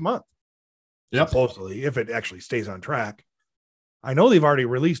out next month. Yep. Supposedly, if it actually stays on track. I know they've already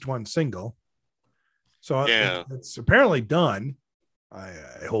released one single. So it's apparently done. I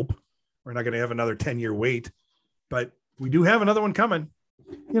hope we're not going to have another 10-year wait, but we do have another one coming.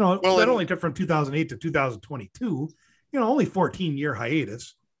 You know, that only took from 2008 to 2022, only 14-year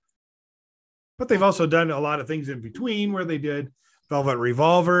hiatus. But they've also done a lot of things in between where they did Velvet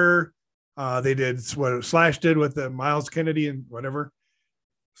Revolver. They did what Slash did with the Miles Kennedy and whatever.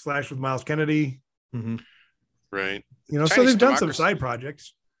 Slash with Miles Kennedy. Mm-hmm. Right. So they've done some side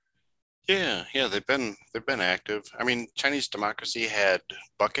projects. Yeah, they've been active. I mean, Chinese Democracy had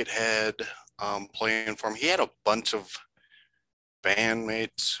Buckethead playing for him. He had a bunch of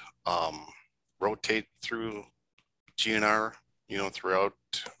bandmates rotate through GNR, throughout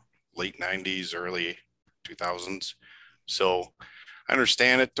late 90s, early 2000s. So I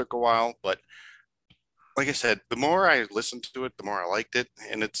understand it took a while, but like I said, the more I listened to it, the more I liked it.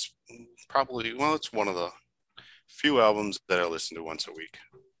 And it's probably, it's one of the few albums that I listen to once a week.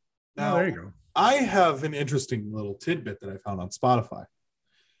 Now, there you go. I have an interesting little tidbit that I found on Spotify.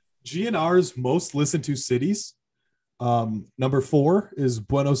 GNR's most listened to cities. Number 4 is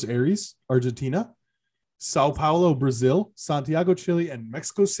Buenos Aires, Argentina, Sao Paulo, Brazil, Santiago, Chile, and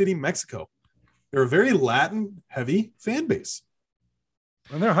Mexico City, Mexico. They're a very Latin heavy fan base.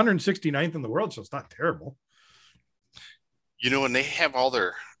 And they're 169th in the world, so it's not terrible. And they have all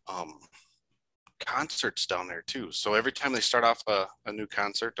their concerts down there too. So every time they start off a new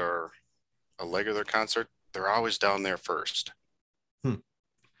concert or a leg of their concert, they're always down there first. They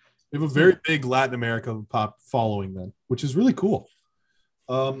have a very big Latin America pop following then, which is really cool.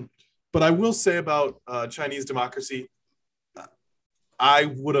 But I will say about Chinese Democracy, I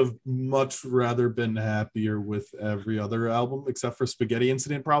would have much rather been happier with every other album except for Spaghetti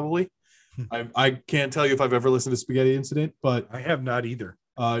Incident, probably. I can't tell you if I've ever listened to Spaghetti Incident, but I have not either.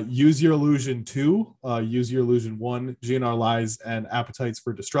 Use Your Illusion 2, Use Your Illusion 1, GNR Lies, and Appetites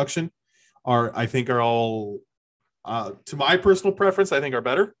for Destruction are all, to my personal preference, I think are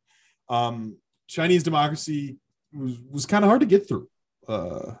better. Chinese Democracy was kind of hard to get through.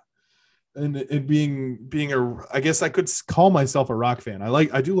 And it being I guess I could call myself a rock fan.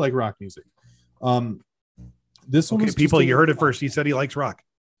 I do like rock music. This one was people. You heard it first. He said he likes rock.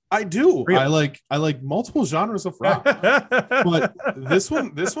 I do. Really? I like multiple genres of rock, but this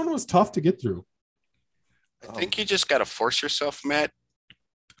one was tough to get through. I think you just got to force yourself, Matt,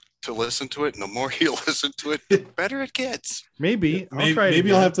 to listen to it. And the more you listen to it, the better it gets. Maybe I'll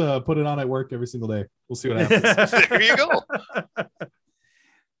have to put it on at work every single day. We'll see what happens. There you go.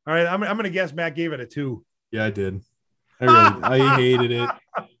 All right, I'm going to guess Matt gave it a 2. Yeah, I did. I hated it.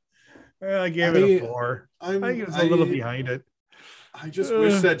 I gave it a 4. I think it was a little behind it. I just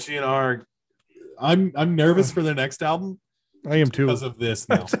wish that GNR. I'm nervous for their next album. I am too because of this.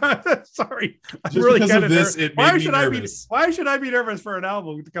 Now, sorry, I'm just really because of this. It made me nervous. Why should I be nervous for an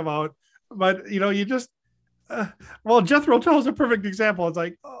album to come out? But you just Jethro Tull is a perfect example. It's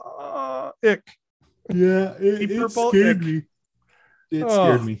like ick. Yeah, it scared me. It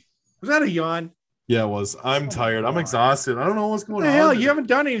scared me. Was that a yawn? Yeah, it was. I'm tired. I'm exhausted. I don't know what's going on. The hell, you haven't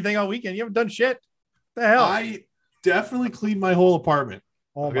done anything all weekend. You haven't done shit. The hell. I definitely cleaned my whole apartment.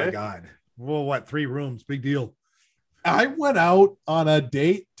 Oh my God. Well, what? 3 rooms? Big deal. I went out on a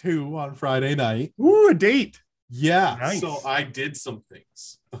date too on Friday night. Ooh, a date. Yeah. Nice. So I did some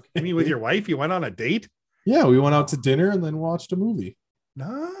things. Okay. You mean with your wife? You went on a date? Yeah, we went out to dinner and then watched a movie.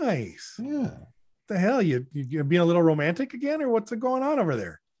 Nice. Yeah. What the hell? You being a little romantic again, or what's going on over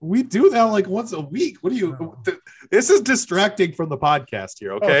there? We do that like once a week. What do you? This is distracting from the podcast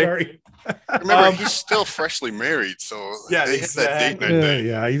here. Okay. Oh, sorry. Remember, he's still freshly married, so yeah, they exactly. had that date night.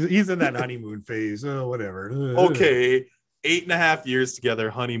 Yeah, he's in that honeymoon phase. Whatever. Okay, 8.5 years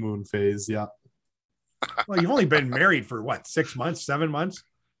together, honeymoon phase. Yeah. Well, you've only been married for what? 6 months, 7 months?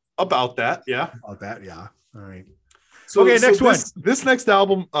 About that, yeah. About that, yeah. All right. next one. This next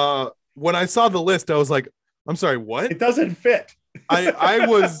album, when I saw the list, I was like, I'm sorry, what? It doesn't fit. I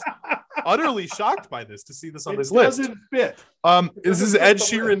was utterly shocked by this to see this on this list. It doesn't fit. This is Ed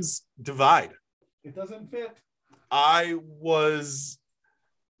Sheeran's Divide. It doesn't fit. I was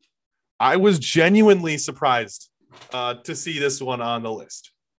genuinely surprised to see this one on the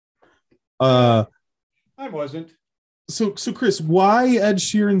list. I wasn't. So Kris, why Ed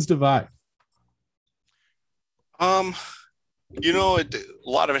Sheeran's Divide? A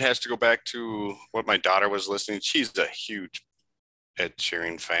lot of it has to go back to what my daughter was listening. She's a huge Ed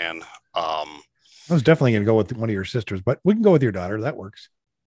Sheeran fan. I was definitely going to go with one of your sisters, but we can go with your daughter. That works.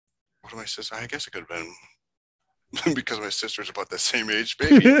 What am my sister? I guess it could have been because my sister's about the same age,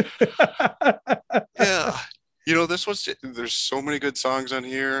 maybe. Yeah. There's so many good songs on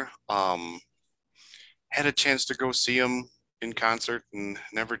here. Had a chance to go see him in concert and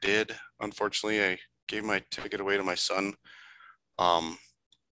never did. Unfortunately, I gave my ticket away to my son.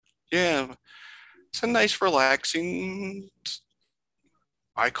 It's a nice, relaxing.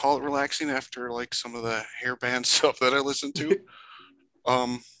 I call it relaxing after like some of the hair band stuff that I listen to.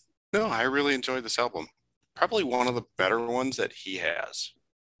 No, I really enjoyed this album. Probably one of the better ones that he has.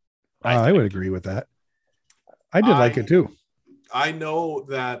 I would agree with that. I did like it too. I know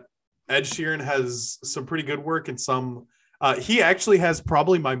that Ed Sheeran has some pretty good work and some. He actually has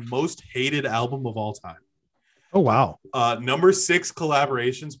probably my most hated album of all time. Oh, wow. Number 6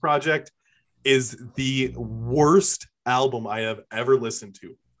 Collaborations Project is the worst album I have ever listened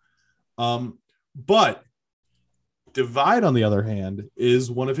to. But Divide, on the other hand, is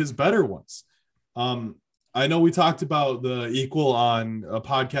one of his better ones. I know we talked about the Equal on a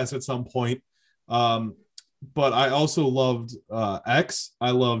podcast at some point, but I also loved X.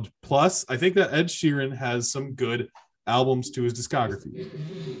 I loved Plus. I think that Ed Sheeran has some good albums to his discography.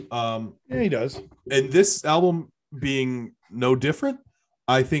 Yeah, he does. And this album being no different,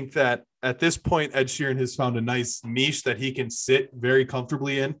 I think that at this point, Ed Sheeran has found a nice niche that he can sit very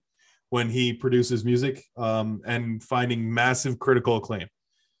comfortably in when he produces music, and finding massive critical acclaim.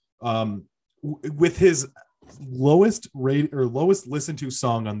 With his lowest listened to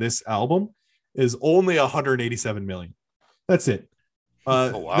song on this album is only 187 million. That's it.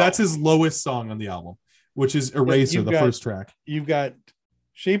 Wow. That's his lowest song on the album, which is Eraser, the first track. You've got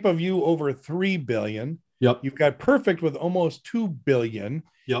Shape of You over 3 billion. Yep. You've got Perfect with almost 2 billion.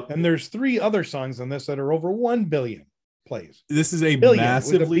 Yep. And there's 3 other songs on this that are over 1 billion plays. This is a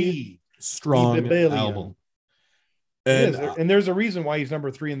massively strong album. And there's a reason why he's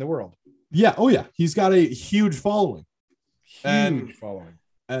number 3 in the world. Yeah. Oh yeah. He's got a huge following. And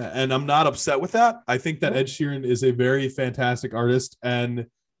I'm not upset with that. I think that Ed Sheeran is a very fantastic artist, and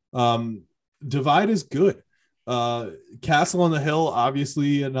Divide is good. Castle on the Hill,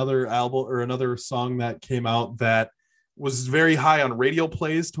 obviously another album or another song that came out that was very high on radio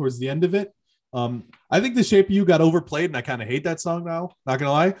plays towards the end of it. I think The Shape of You got overplayed, and I kind of hate that song now, not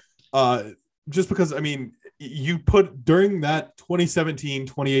gonna lie. Just because, I mean, you put during that 2017,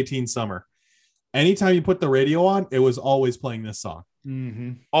 2018 summer, anytime you put the radio on, it was always playing this song.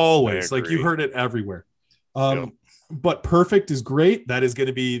 Mm-hmm. Always. Like you heard it everywhere. But Perfect is great. That is going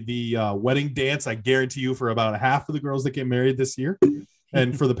to be the wedding dance, I guarantee you, for about half of the girls that get married this year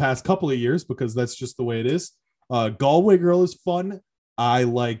and for the past couple of years, because that's just the way it is. Galway Girl is fun. I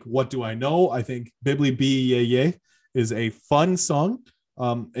like What Do I Know? I think Bibbly Bee Yeah Yeah is a fun song.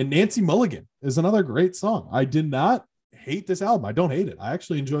 And Nancy Mulligan is another great song. I did not hate this album. I don't hate it. I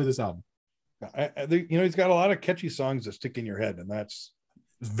actually enjoy this album. He's got a lot of catchy songs that stick in your head, and that's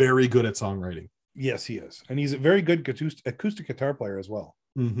very good at songwriting. Yes, he is. And he's a very good acoustic guitar player as well.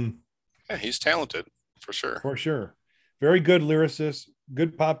 Mm-hmm. Yeah, he's talented for sure. For sure. Very good lyricist,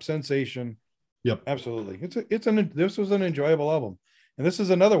 good pop sensation. Yep. Absolutely. This was an enjoyable album. And this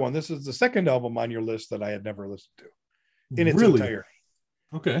is another one. This is the second album on your list that I had never listened to in its entirety.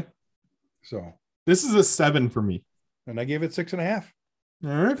 Okay. So this is a 7 for me. And I gave it 6.5.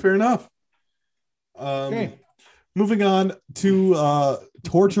 All right, fair enough. Okay. Moving on to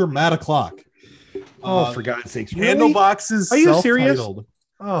Torture Mad O'Clock. For God's sakes. Candlebox's Are you serious?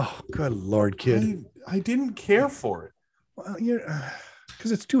 Oh, good Lord, kid. I didn't care for it. Well,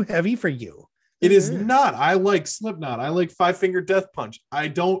 because it's too heavy for you. It is not. I like Slipknot. I like Five Finger Death Punch. I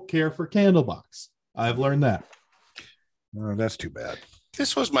don't care for Candlebox. I've learned that. Oh, that's too bad.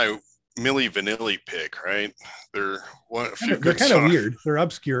 This was my Milli Vanilli pick, right? They're kind of weird. They're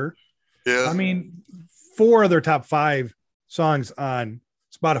obscure. Yeah. I mean, 4 of their top 5 songs on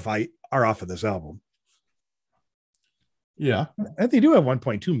Spotify are off of this album. Yeah. And they do have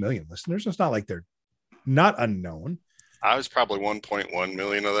 1.2 million listeners. It's not like they're not unknown. I was probably 1.1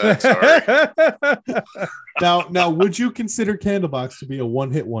 million of that. Sorry. Now, would you consider Candlebox to be a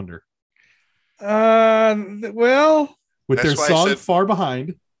one-hit wonder Well, with That's their why I song said- "Far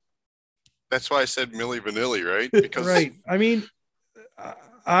Behind"? That's why I said Milli Vanilli, right? Because right. I mean,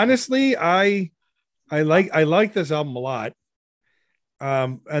 honestly, I like this album a lot.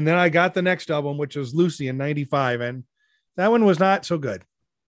 And then I got the next album, which was Lucy in '95, and that one was not so good.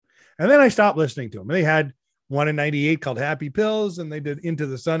 And then I stopped listening to them. They had one in '98 called Happy Pills, and they did Into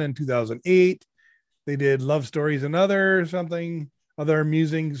the Sun in 2008. They did Love Stories and Other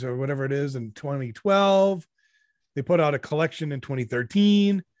musings or whatever it is in 2012. They put out a collection in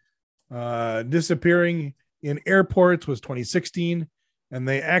 2013. Disappearing in Airports was 2016. And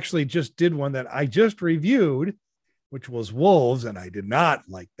they actually just did one that I just reviewed, which was Wolves, and I did not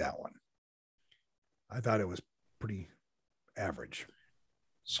like that one. I thought it was pretty average.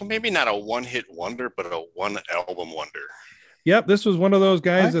 so maybe not a one-hit wonder, but a one-album wonder. Yep, this was one of those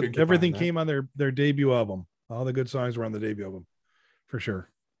guys I could that get everything behind that. came on their debut album. All the good songs were on the debut album, for sure.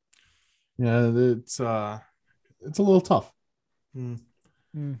 Yeah, it's a little tough.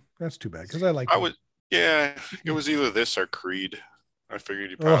 That's too bad because I like. It was either this or Creed. I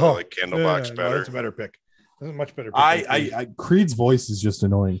figured you probably like Candlebox No, better. that's a better pick. That's a much better pick. I Creed's voice is just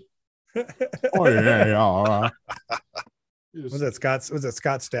annoying. Oh yeah. Was that Scott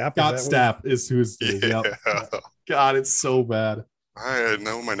Stapp? Scott Stapp is who's Yeah. yep. God, it's so bad. I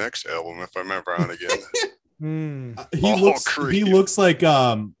know my next album if I'm ever on again. He looks like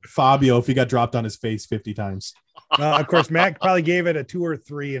Fabio if he got dropped on his face 50 times. Of course, Mac probably gave it a 2 or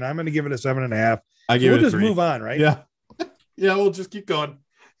 3, and I'm going to give it a 7.5. We'll just move on, right? Yeah. Yeah, we'll just keep going.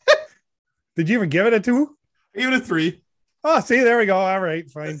 Did you even give it a 2? I give it a 3. Oh, see, there we go. All right,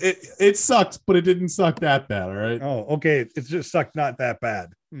 fine. It sucked, but it didn't suck that bad. All right. Oh, okay. It just sucked not that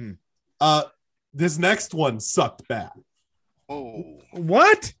bad. This next one sucked bad. Oh,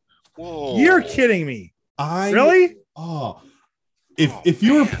 What? whoa! You're kidding me. Really? Oh, if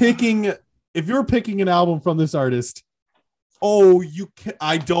you were picking an album from this artist,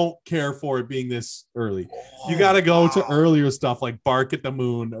 I don't care for it being this early. You got to go to earlier stuff like "Bark at the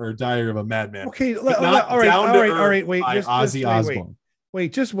Moon" or "Diary of a Madman." Okay, all right. Wait, Ozzy Osbourne.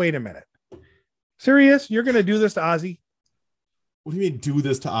 Wait, just wait a minute. Serious? You're going to do this to Ozzy? What do you mean do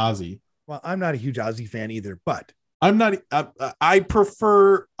this to Ozzy? Well, I'm not a huge Ozzy fan either, but I'm not. I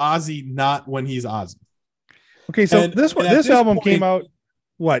prefer Ozzy not when he's Ozzy. Okay, so And this album came out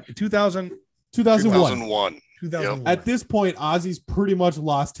what 2000? 2001. 2001. At this point, Ozzy's pretty much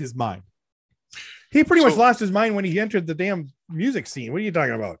lost his mind. He pretty much lost his mind when he entered the damn music scene. What are you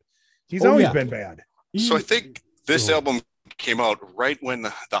talking about? He's always been bad. So I think this album came out right when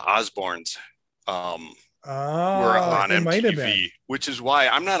the Osbournes were on MTV, which is why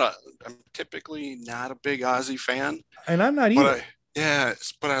I'm typically not a big Ozzy fan. And I'm not either.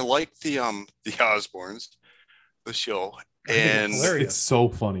 But I like the Osbournes, the show, and it's so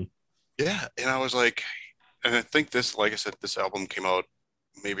funny. Yeah, and I was like, and I think this, like I said, this album came out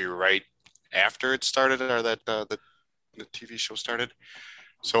maybe right after it started, or that the TV show started.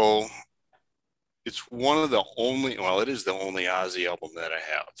 So it's one of the only, it is the only Ozzy album that I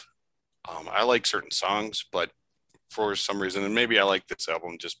have. I like certain songs, but for some reason, and maybe I like this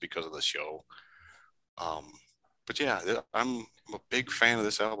album just because of the show. But yeah, I'm a big fan of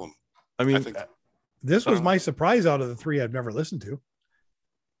this album. I mean, this was my surprise out of the 3 I've never listened to.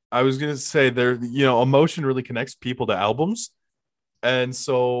 I was going to say emotion really connects people to albums. And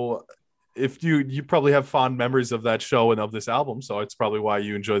so if you probably have fond memories of that show and of this album. So it's probably why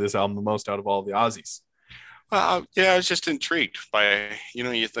you enjoy this album the most out of all the Ozzies. I was just intrigued by,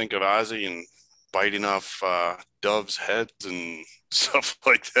 you think of Ozzy and biting off doves' heads and stuff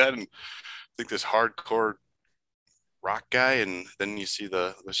like that. And I think this hardcore rock guy, and then you see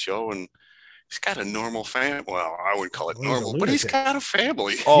the show, and he's got a normal family. Well, I wouldn't call it normal, but he's got a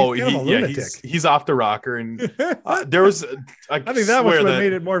family. Oh, he's off the rocker. And there was, I think that was what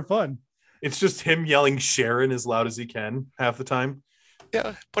made it more fun. It's just him yelling Sharon as loud as he can half the time.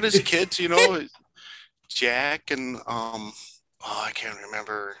 Yeah, but his kids, Jack and I can't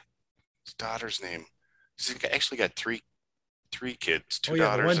remember his daughter's name. He's actually got three kids, 2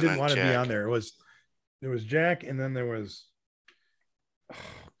 daughters. One and didn't want to be on there. There was Jack, and then there was. Oh,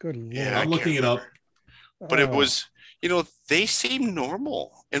 good Lord. Yeah, I'm looking it up. But it was, they seem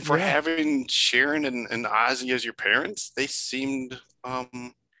normal, and for having Sharon and Ozzy as your parents, they seemed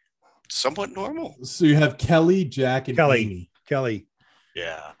somewhat normal. So you have Kelly, Jack, and Amy. Kelly.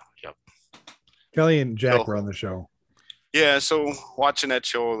 Yeah. Yep. Kelly and Jack were on the show. Yeah. So watching that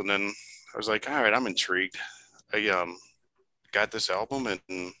show, and then I was like, all right, I'm intrigued. I got this album,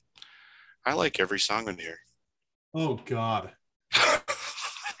 and I like every song on here. Oh God.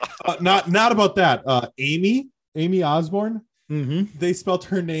 Not about that. Amy Osborne. Mm-hmm. They spelled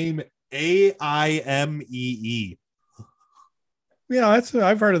her name Aimee. Yeah,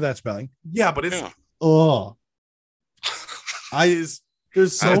 I've heard of that spelling. Yeah, but it's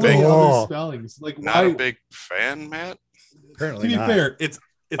there's so Not many big. other spellings. Like, Not why? a big fan, Matt. Apparently To be not. fair, it's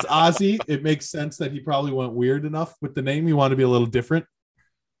Ozzy. It makes sense that he probably went weird enough with the name. He wanted to be a little different.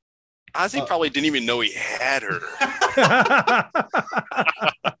 Ozzy probably didn't even know he had her.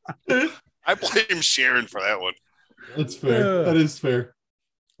 I blame Sharon for that one. That's fair. That is fair.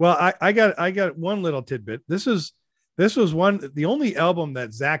 Well, I got one little tidbit. This was the only album that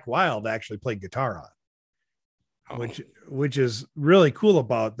Zakk Wylde actually played guitar on, which is really cool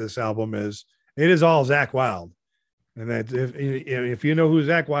about this album is it is all Zakk Wylde. And that if you know who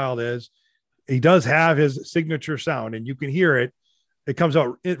Zakk Wylde is, he does have his signature sound, and you can hear it. It comes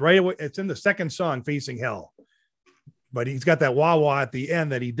out right away. It's in the second song, Facing Hell, but he's got that wah wah at the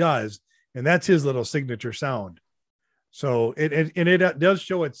end that he does, and that's his little signature sound. So it does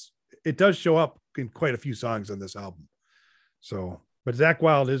show up in quite a few songs on this album. So, but Zakk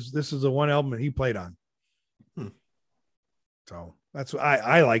Wylde this is the one album that he played on. So that's why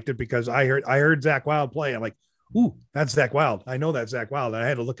I liked it, because I heard Zakk Wylde play. I'm like, ooh, that's Zakk Wylde. I know that's Zakk Wylde. And I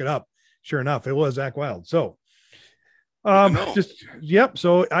had to look it up. Sure enough, it was Zakk Wylde. So,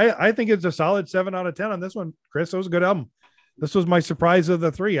 So I think it's a solid 7 out of 10 on this one, Kris. It was a good album. This was my surprise of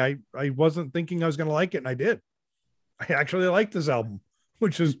the 3. I wasn't thinking I was going to like it, and I did. I actually liked this album,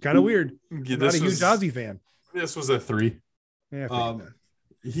 which is kind of weird. I'm not a huge Ozzy fan. This was a 3. Yeah.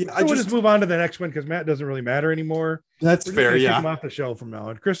 We'll just move on to the next one because Matt doesn't really matter anymore. That's fair. Take him off the show from now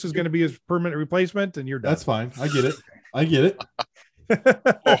on. Kris is going to be his permanent replacement, and you're done. That's fine. I get it.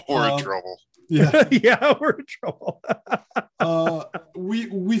 Oh, we're in trouble. Yeah, yeah, we're in trouble.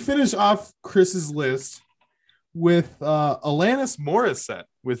 We finish off Kris's list with Alanis Morissette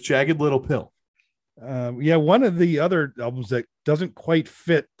with Jagged Little Pill. One of the other albums that doesn't quite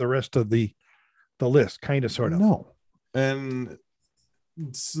fit the rest of the list, kind of, sort of. No, and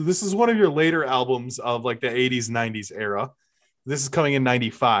so this is one of your later albums of like the 80s, 90s era. This is coming in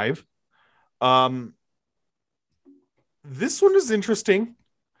 95. This one is interesting.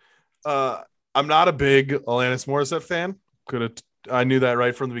 I'm not a big Alanis Morissette fan. I knew that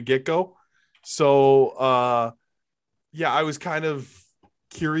right from the get-go. So, I was kind of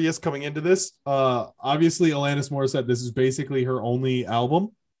curious coming into this. Obviously, Alanis Morissette, this is basically her only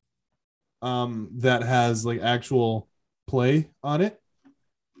album that has like actual play on it.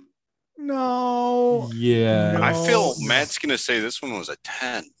 No. Yeah. I feel Matt's going to say this one was a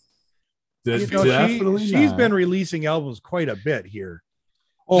 10. She's been releasing albums quite a bit here.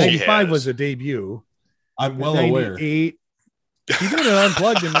 95 was a debut. I'm well aware. She did an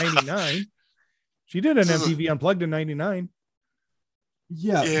Unplugged in 99. She did an MTV Unplugged in 99.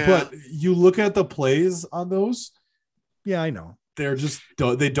 Yeah, but you look at the plays on those. Yeah, I know.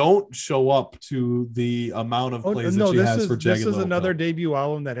 They don't show up to the amount of plays that she has for Jagged Little Pill. This is another debut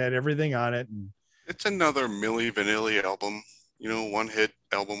album that had everything on it. It's another Milli Vanilli album. One hit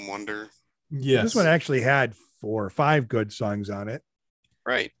album wonder. Yes. This one actually had 4 or 5 good songs on it.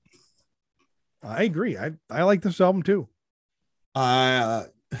 Right. I agree. I like this album too. Again,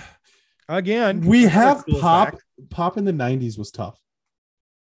 we have pop in the 90s was tough.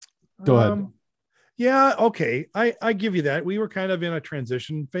 Go ahead. Yeah, okay. I give you that. We were kind of in a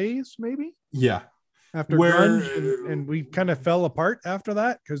transition phase, maybe. Yeah. After grunge, and we kind of fell apart after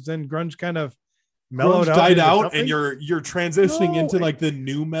that, because then grunge kind of mellowed out, died out, and you're transitioning into like the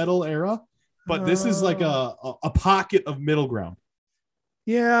new metal era. But this is like a pocket of middle ground.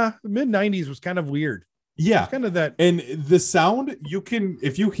 Yeah, the mid 90s was kind of weird. Yeah, kind of that. And the sound,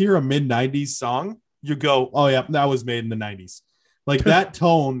 if you hear a mid 90s song, you go, oh yeah, that was made in the 90s. Like that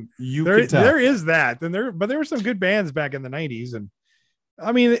tone, can tell. There is that. But there were some good bands back in the 90s, and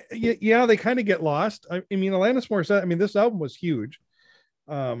I mean, yeah, they kind of get lost. I mean, Alanis Morissette. I mean, this album was huge.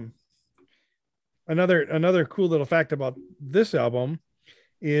 Another cool little fact about this album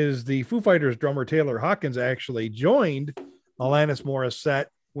is the Foo Fighters drummer Taylor Hawkins actually joined Alanis Morissette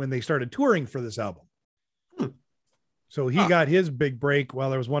when they started touring for this album. So he got his big break. Well,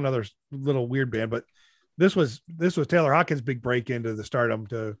 there was one other little weird band, but this was Taylor Hawkins' big break into the stardom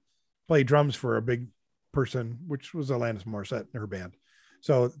to play drums for a big person, which was Alanis Morissette and her band.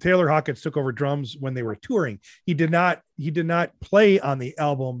 So Taylor Hawkins took over drums when they were touring. He did not play on the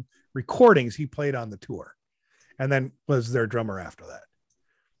album recordings. He played on the tour, and then was their drummer after that.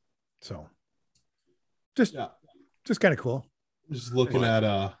 So just kind of cool. Just looking at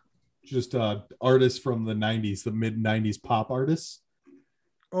artists from the 90s, the mid 90s pop artists.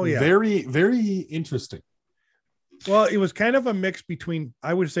 Oh yeah. Very, very interesting. Well, it was kind of a mix between,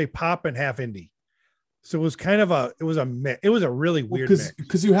 I would say, pop and half indie. So it was kind of a really weird mix.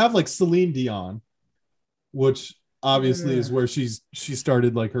 Because you have like Celine Dion, which obviously is where she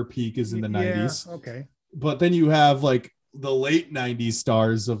started, like her peak is in the 90s. Okay. But then you have like the late 90s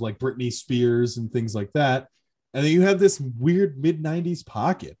stars of like Britney Spears and things like that. And then you have this weird mid 90s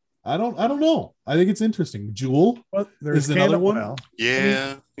pocket. I don't know. I think it's interesting. Jewel there's another one.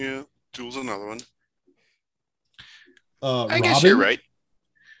 Yeah. Jewel's another one. I guess Robin? you're right.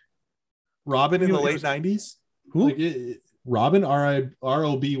 Robin in the late 90s. Who? Like Robin,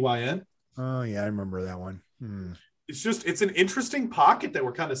 Robyn. Oh yeah, I remember that one. It's an interesting pocket that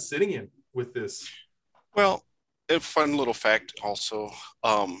we're kind of sitting in with this. Well, a fun little fact also.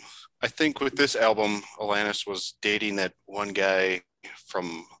 I think with this album, Alanis was dating that one guy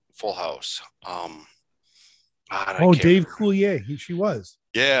from Full House. Dave Coulier. She was.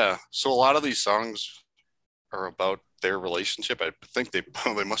 Yeah. So a lot of these songs are about their relationship. I think they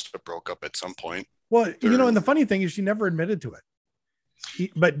must have broke up at some point. Well, and the funny thing is she never admitted to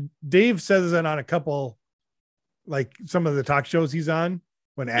it. But Dave says that on a couple, like some of the talk shows he's on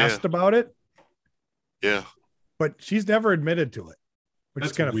when asked about it. Yeah. But she's never admitted to it, which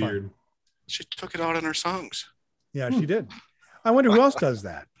is kind of weird. Fun. She took it out in her songs. Yeah, she did. I wonder who else does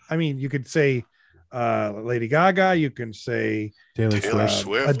that. I mean, you could say Lady Gaga. You can say Taylor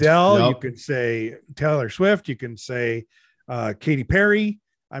Swift. Adele. Yep. You could say Taylor Swift. You can say Katy Perry.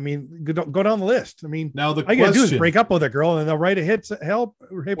 I mean, go down the list. I mean, now all you gotta do is break up with a girl and they'll write a hit help.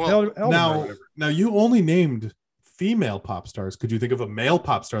 Now you only named female pop stars. Could you think of a male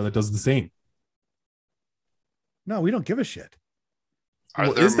pop star that does the same? No, we don't give a shit.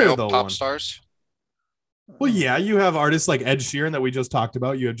 Are there male pop stars? Well, yeah, you have artists like Ed Sheeran that we just talked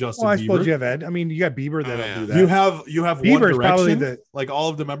about. You have Justin Bieber. I suppose you have Ed. I mean, you got Bieber that'll do that. You have Bieber's One Direction, like all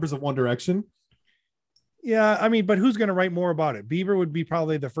of the members of One Direction. Yeah, I mean, but who's going to write more about it? Bieber would be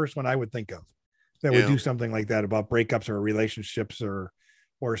probably the first one I would think of that would do something like that about breakups or relationships or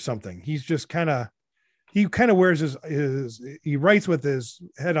something. He's just kind of wears he writes with his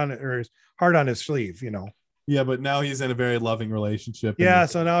head on it or his heart on his sleeve, Yeah, but now he's in a very loving relationship. Yeah,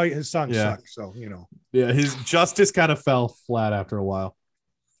 so now his song sucks. So, Yeah, his justice kind of fell flat after a while.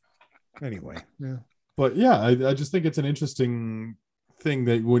 Anyway, yeah. But yeah, I just think it's an interesting thing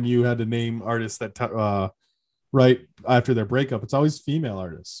that when you had to name artists that right after their breakup, it's always female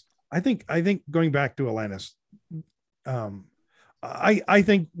artists. I think going back to Alanis, I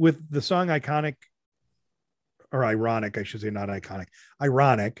think with the song Iconic or Ironic, I should say, not iconic,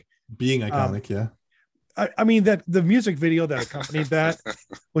 ironic. Being iconic, yeah. I mean that the music video that accompanied that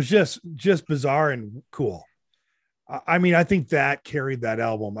was just bizarre and cool. I mean, I think that carried that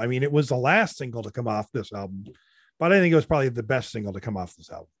album. I mean, it was the last single to come off this album, but I think it was probably the best single to come off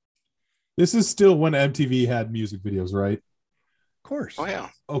this album. This is still when MTV had music videos, right? Of course. Oh yeah.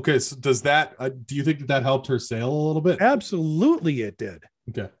 Okay, so does that? Do you think that helped her sale a little bit? Absolutely, it did.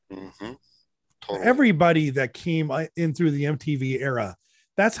 Okay. Mm-hmm. Totally. Everybody that came in through the MTV era,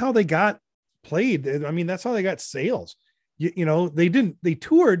 that's how they got played. I mean, that's how they got sales. They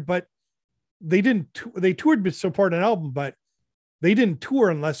toured, but they toured to support an album, but they didn't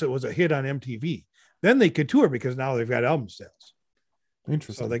tour unless it was a hit on MTV. Then they could tour because now they've got album sales.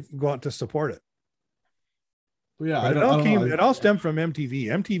 Interesting. So they go out to support it. Well, yeah, it all stemmed from MTV.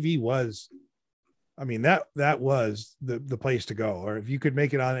 MTV was, I mean, that was the place to go. Or if you could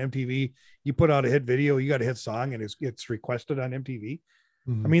make it on MTV, you put out a hit video, you got a hit song, and it's requested on MTV.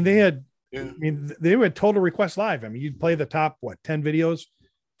 Mm-hmm. I mean, they had Total Request Live. I mean, you'd play the top 10 videos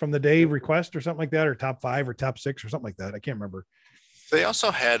from the day request or something like that, or top 5 or top 6 or something like that. I can't remember. They also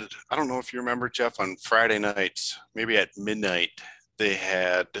had, I don't know if you remember, Jeff, on Friday nights, maybe at midnight, they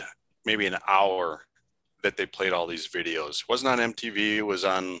had maybe an hour that they played all these videos. It wasn't on MTV. It was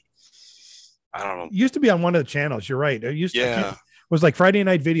on, I don't know. It used to be on one of the channels. You're right. It used to, it was like Friday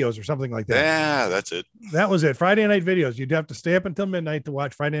Night Videos or something like that. Yeah, that's it. That was it. Friday Night Videos. You'd have to stay up until midnight to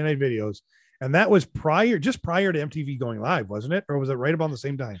watch Friday Night Videos. And that was just prior to MTV going live, wasn't it? Or was it right about the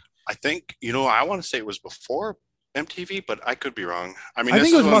same time? I think, I want to say it was before MTV, but I could be wrong. I mean, I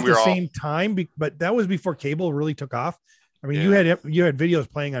think it was about the same time, but that was before cable really took off. I mean, you had videos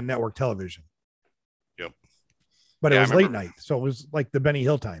playing on network television. Yep. But it was late night, so it was like the Benny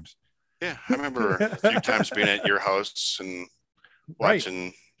Hill times. Yeah, I remember a few times being at your house and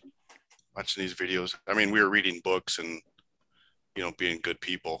watching these videos. I mean, we were reading books and being good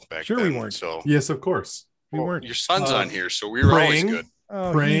people back then. Sure, we weren't. So yes, of course we weren't. Your son's on here, so we were always good.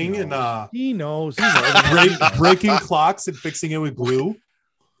 Praying he knows. Breaking clocks and fixing it with glue.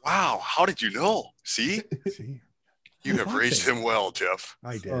 Wow, how did you know? See? You have raised him well, Jeff.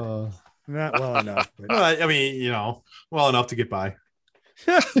 I did. Not well enough. But... Well, I mean, well enough to get by.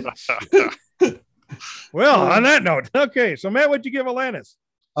 Well, on that note, okay. So, Matt, what'd you give Alanis?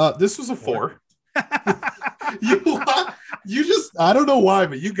 This was a 4. You just, I don't know why,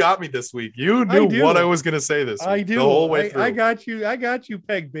 but you got me this week. You knew what I was going to say this week. I do. The whole way through. I got you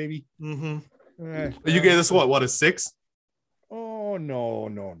pegged, baby. Mm-hmm. You gave this what, a 6? Oh,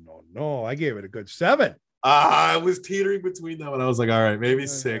 no. I gave it a good 7. I was teetering between them, and I was like, all right, maybe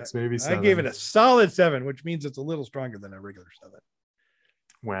 6, maybe 7. I gave it a solid 7, which means it's a little stronger than a regular 7.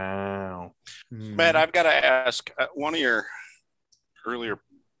 Wow. Matt, I've got to ask, one of your earlier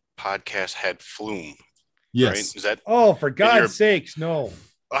podcasts had Flume. Yes. Right? Is that? Oh, for God's sakes, no.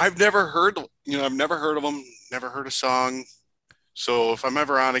 I've never heard of them, never heard a song. So if I'm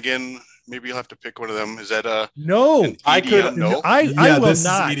ever on again, maybe you'll have to pick one of them. Is that no? I could. No, I will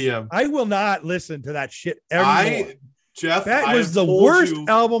not. I will not listen to that shit ever. Jeff, that was the worst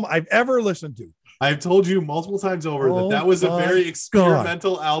album I've ever listened to. I've told you multiple times over that was a very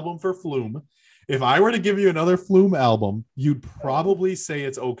experimental album for Flume. If I were to give you another Flume album, you'd probably say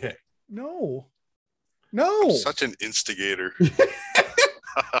it's okay. No. I'm such an instigator.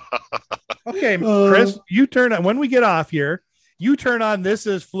 Okay, Kris, you turn on when we get off here. You turn on "This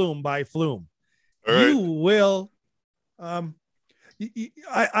Is Flume" by Flume. Right. You will.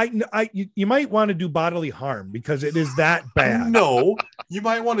 You might want to do bodily harm because it is that bad. No, you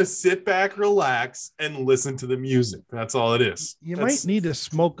might want to sit back, relax, and listen to the music. That's all it is. You might need to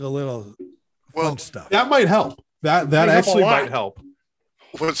smoke a little fun stuff. That might help. That actually might help.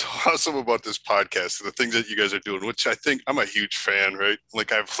 What's awesome about this podcast, the things that you guys are doing, which I think I'm a huge fan, right?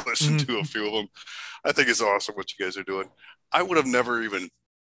 Like I've listened to a few of them. I think it's awesome what you guys are doing. I would have never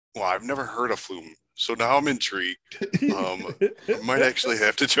I've never heard of Flume. So now I'm intrigued. I might actually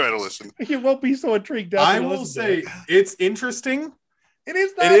have to try to listen. You won't be so intrigued. I will say it's interesting. It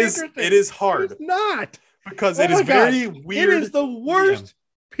is not interesting. It is hard. It's not. Because it is very weird. It is the worst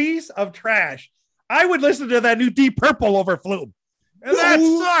piece of trash. I would listen to that new Deep Purple over Flume. And that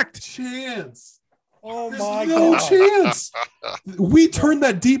sucked. Chance. Oh There's my no God. chance. We turned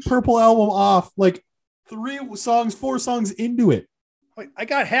that Deep Purple album off like 4 songs into it. I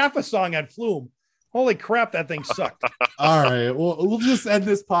got half a song on Flume. Holy crap, that thing sucked. All right. Well, we'll just end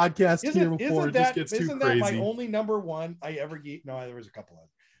this podcast here before it just gets too crazy. Isn't that my only number one I ever gave? No, there was a couple of them.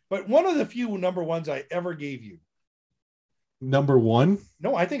 But one of the few number ones I ever gave you. Number 1?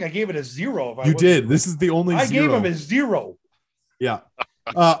 No, I think I gave it a 0. You did. This is the only 0. I gave him a 0. Yeah.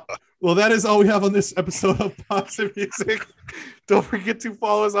 Well, that is all we have on this episode of Positive Music. Don't forget to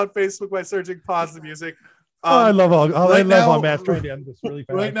follow us on Facebook by searching Positive Music. I love how Matt's trying to end this really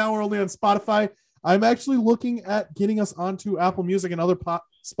fast. Right now, we're only on Spotify. I'm actually looking at getting us onto Apple Music and other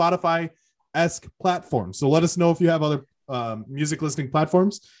Spotify-esque platforms. So let us know if you have other music listening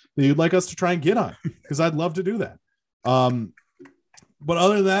platforms that you'd like us to try and get on, because I'd love to do that. But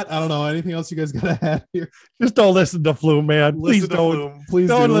other than that, I don't know. Anything else you guys got to add here? Just don't listen to Flume, man. Please don't. Please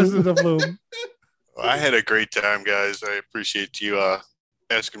don't listen to Flume. I had a great time, guys. I appreciate you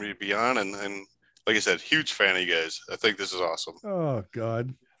asking me to be on. And like I said, huge fan of you guys. I think this is awesome. Oh,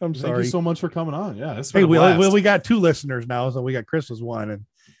 God. I'm sorry. Thank you so much for coming on. Yeah. Hey, we got 2 listeners now. So we got Kris as one. And,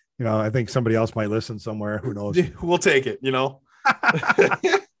 I think somebody else might listen somewhere. Who knows? We'll take it, All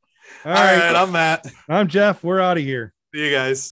right. I'm Matt. I'm Jeff. We're out of here. See you guys.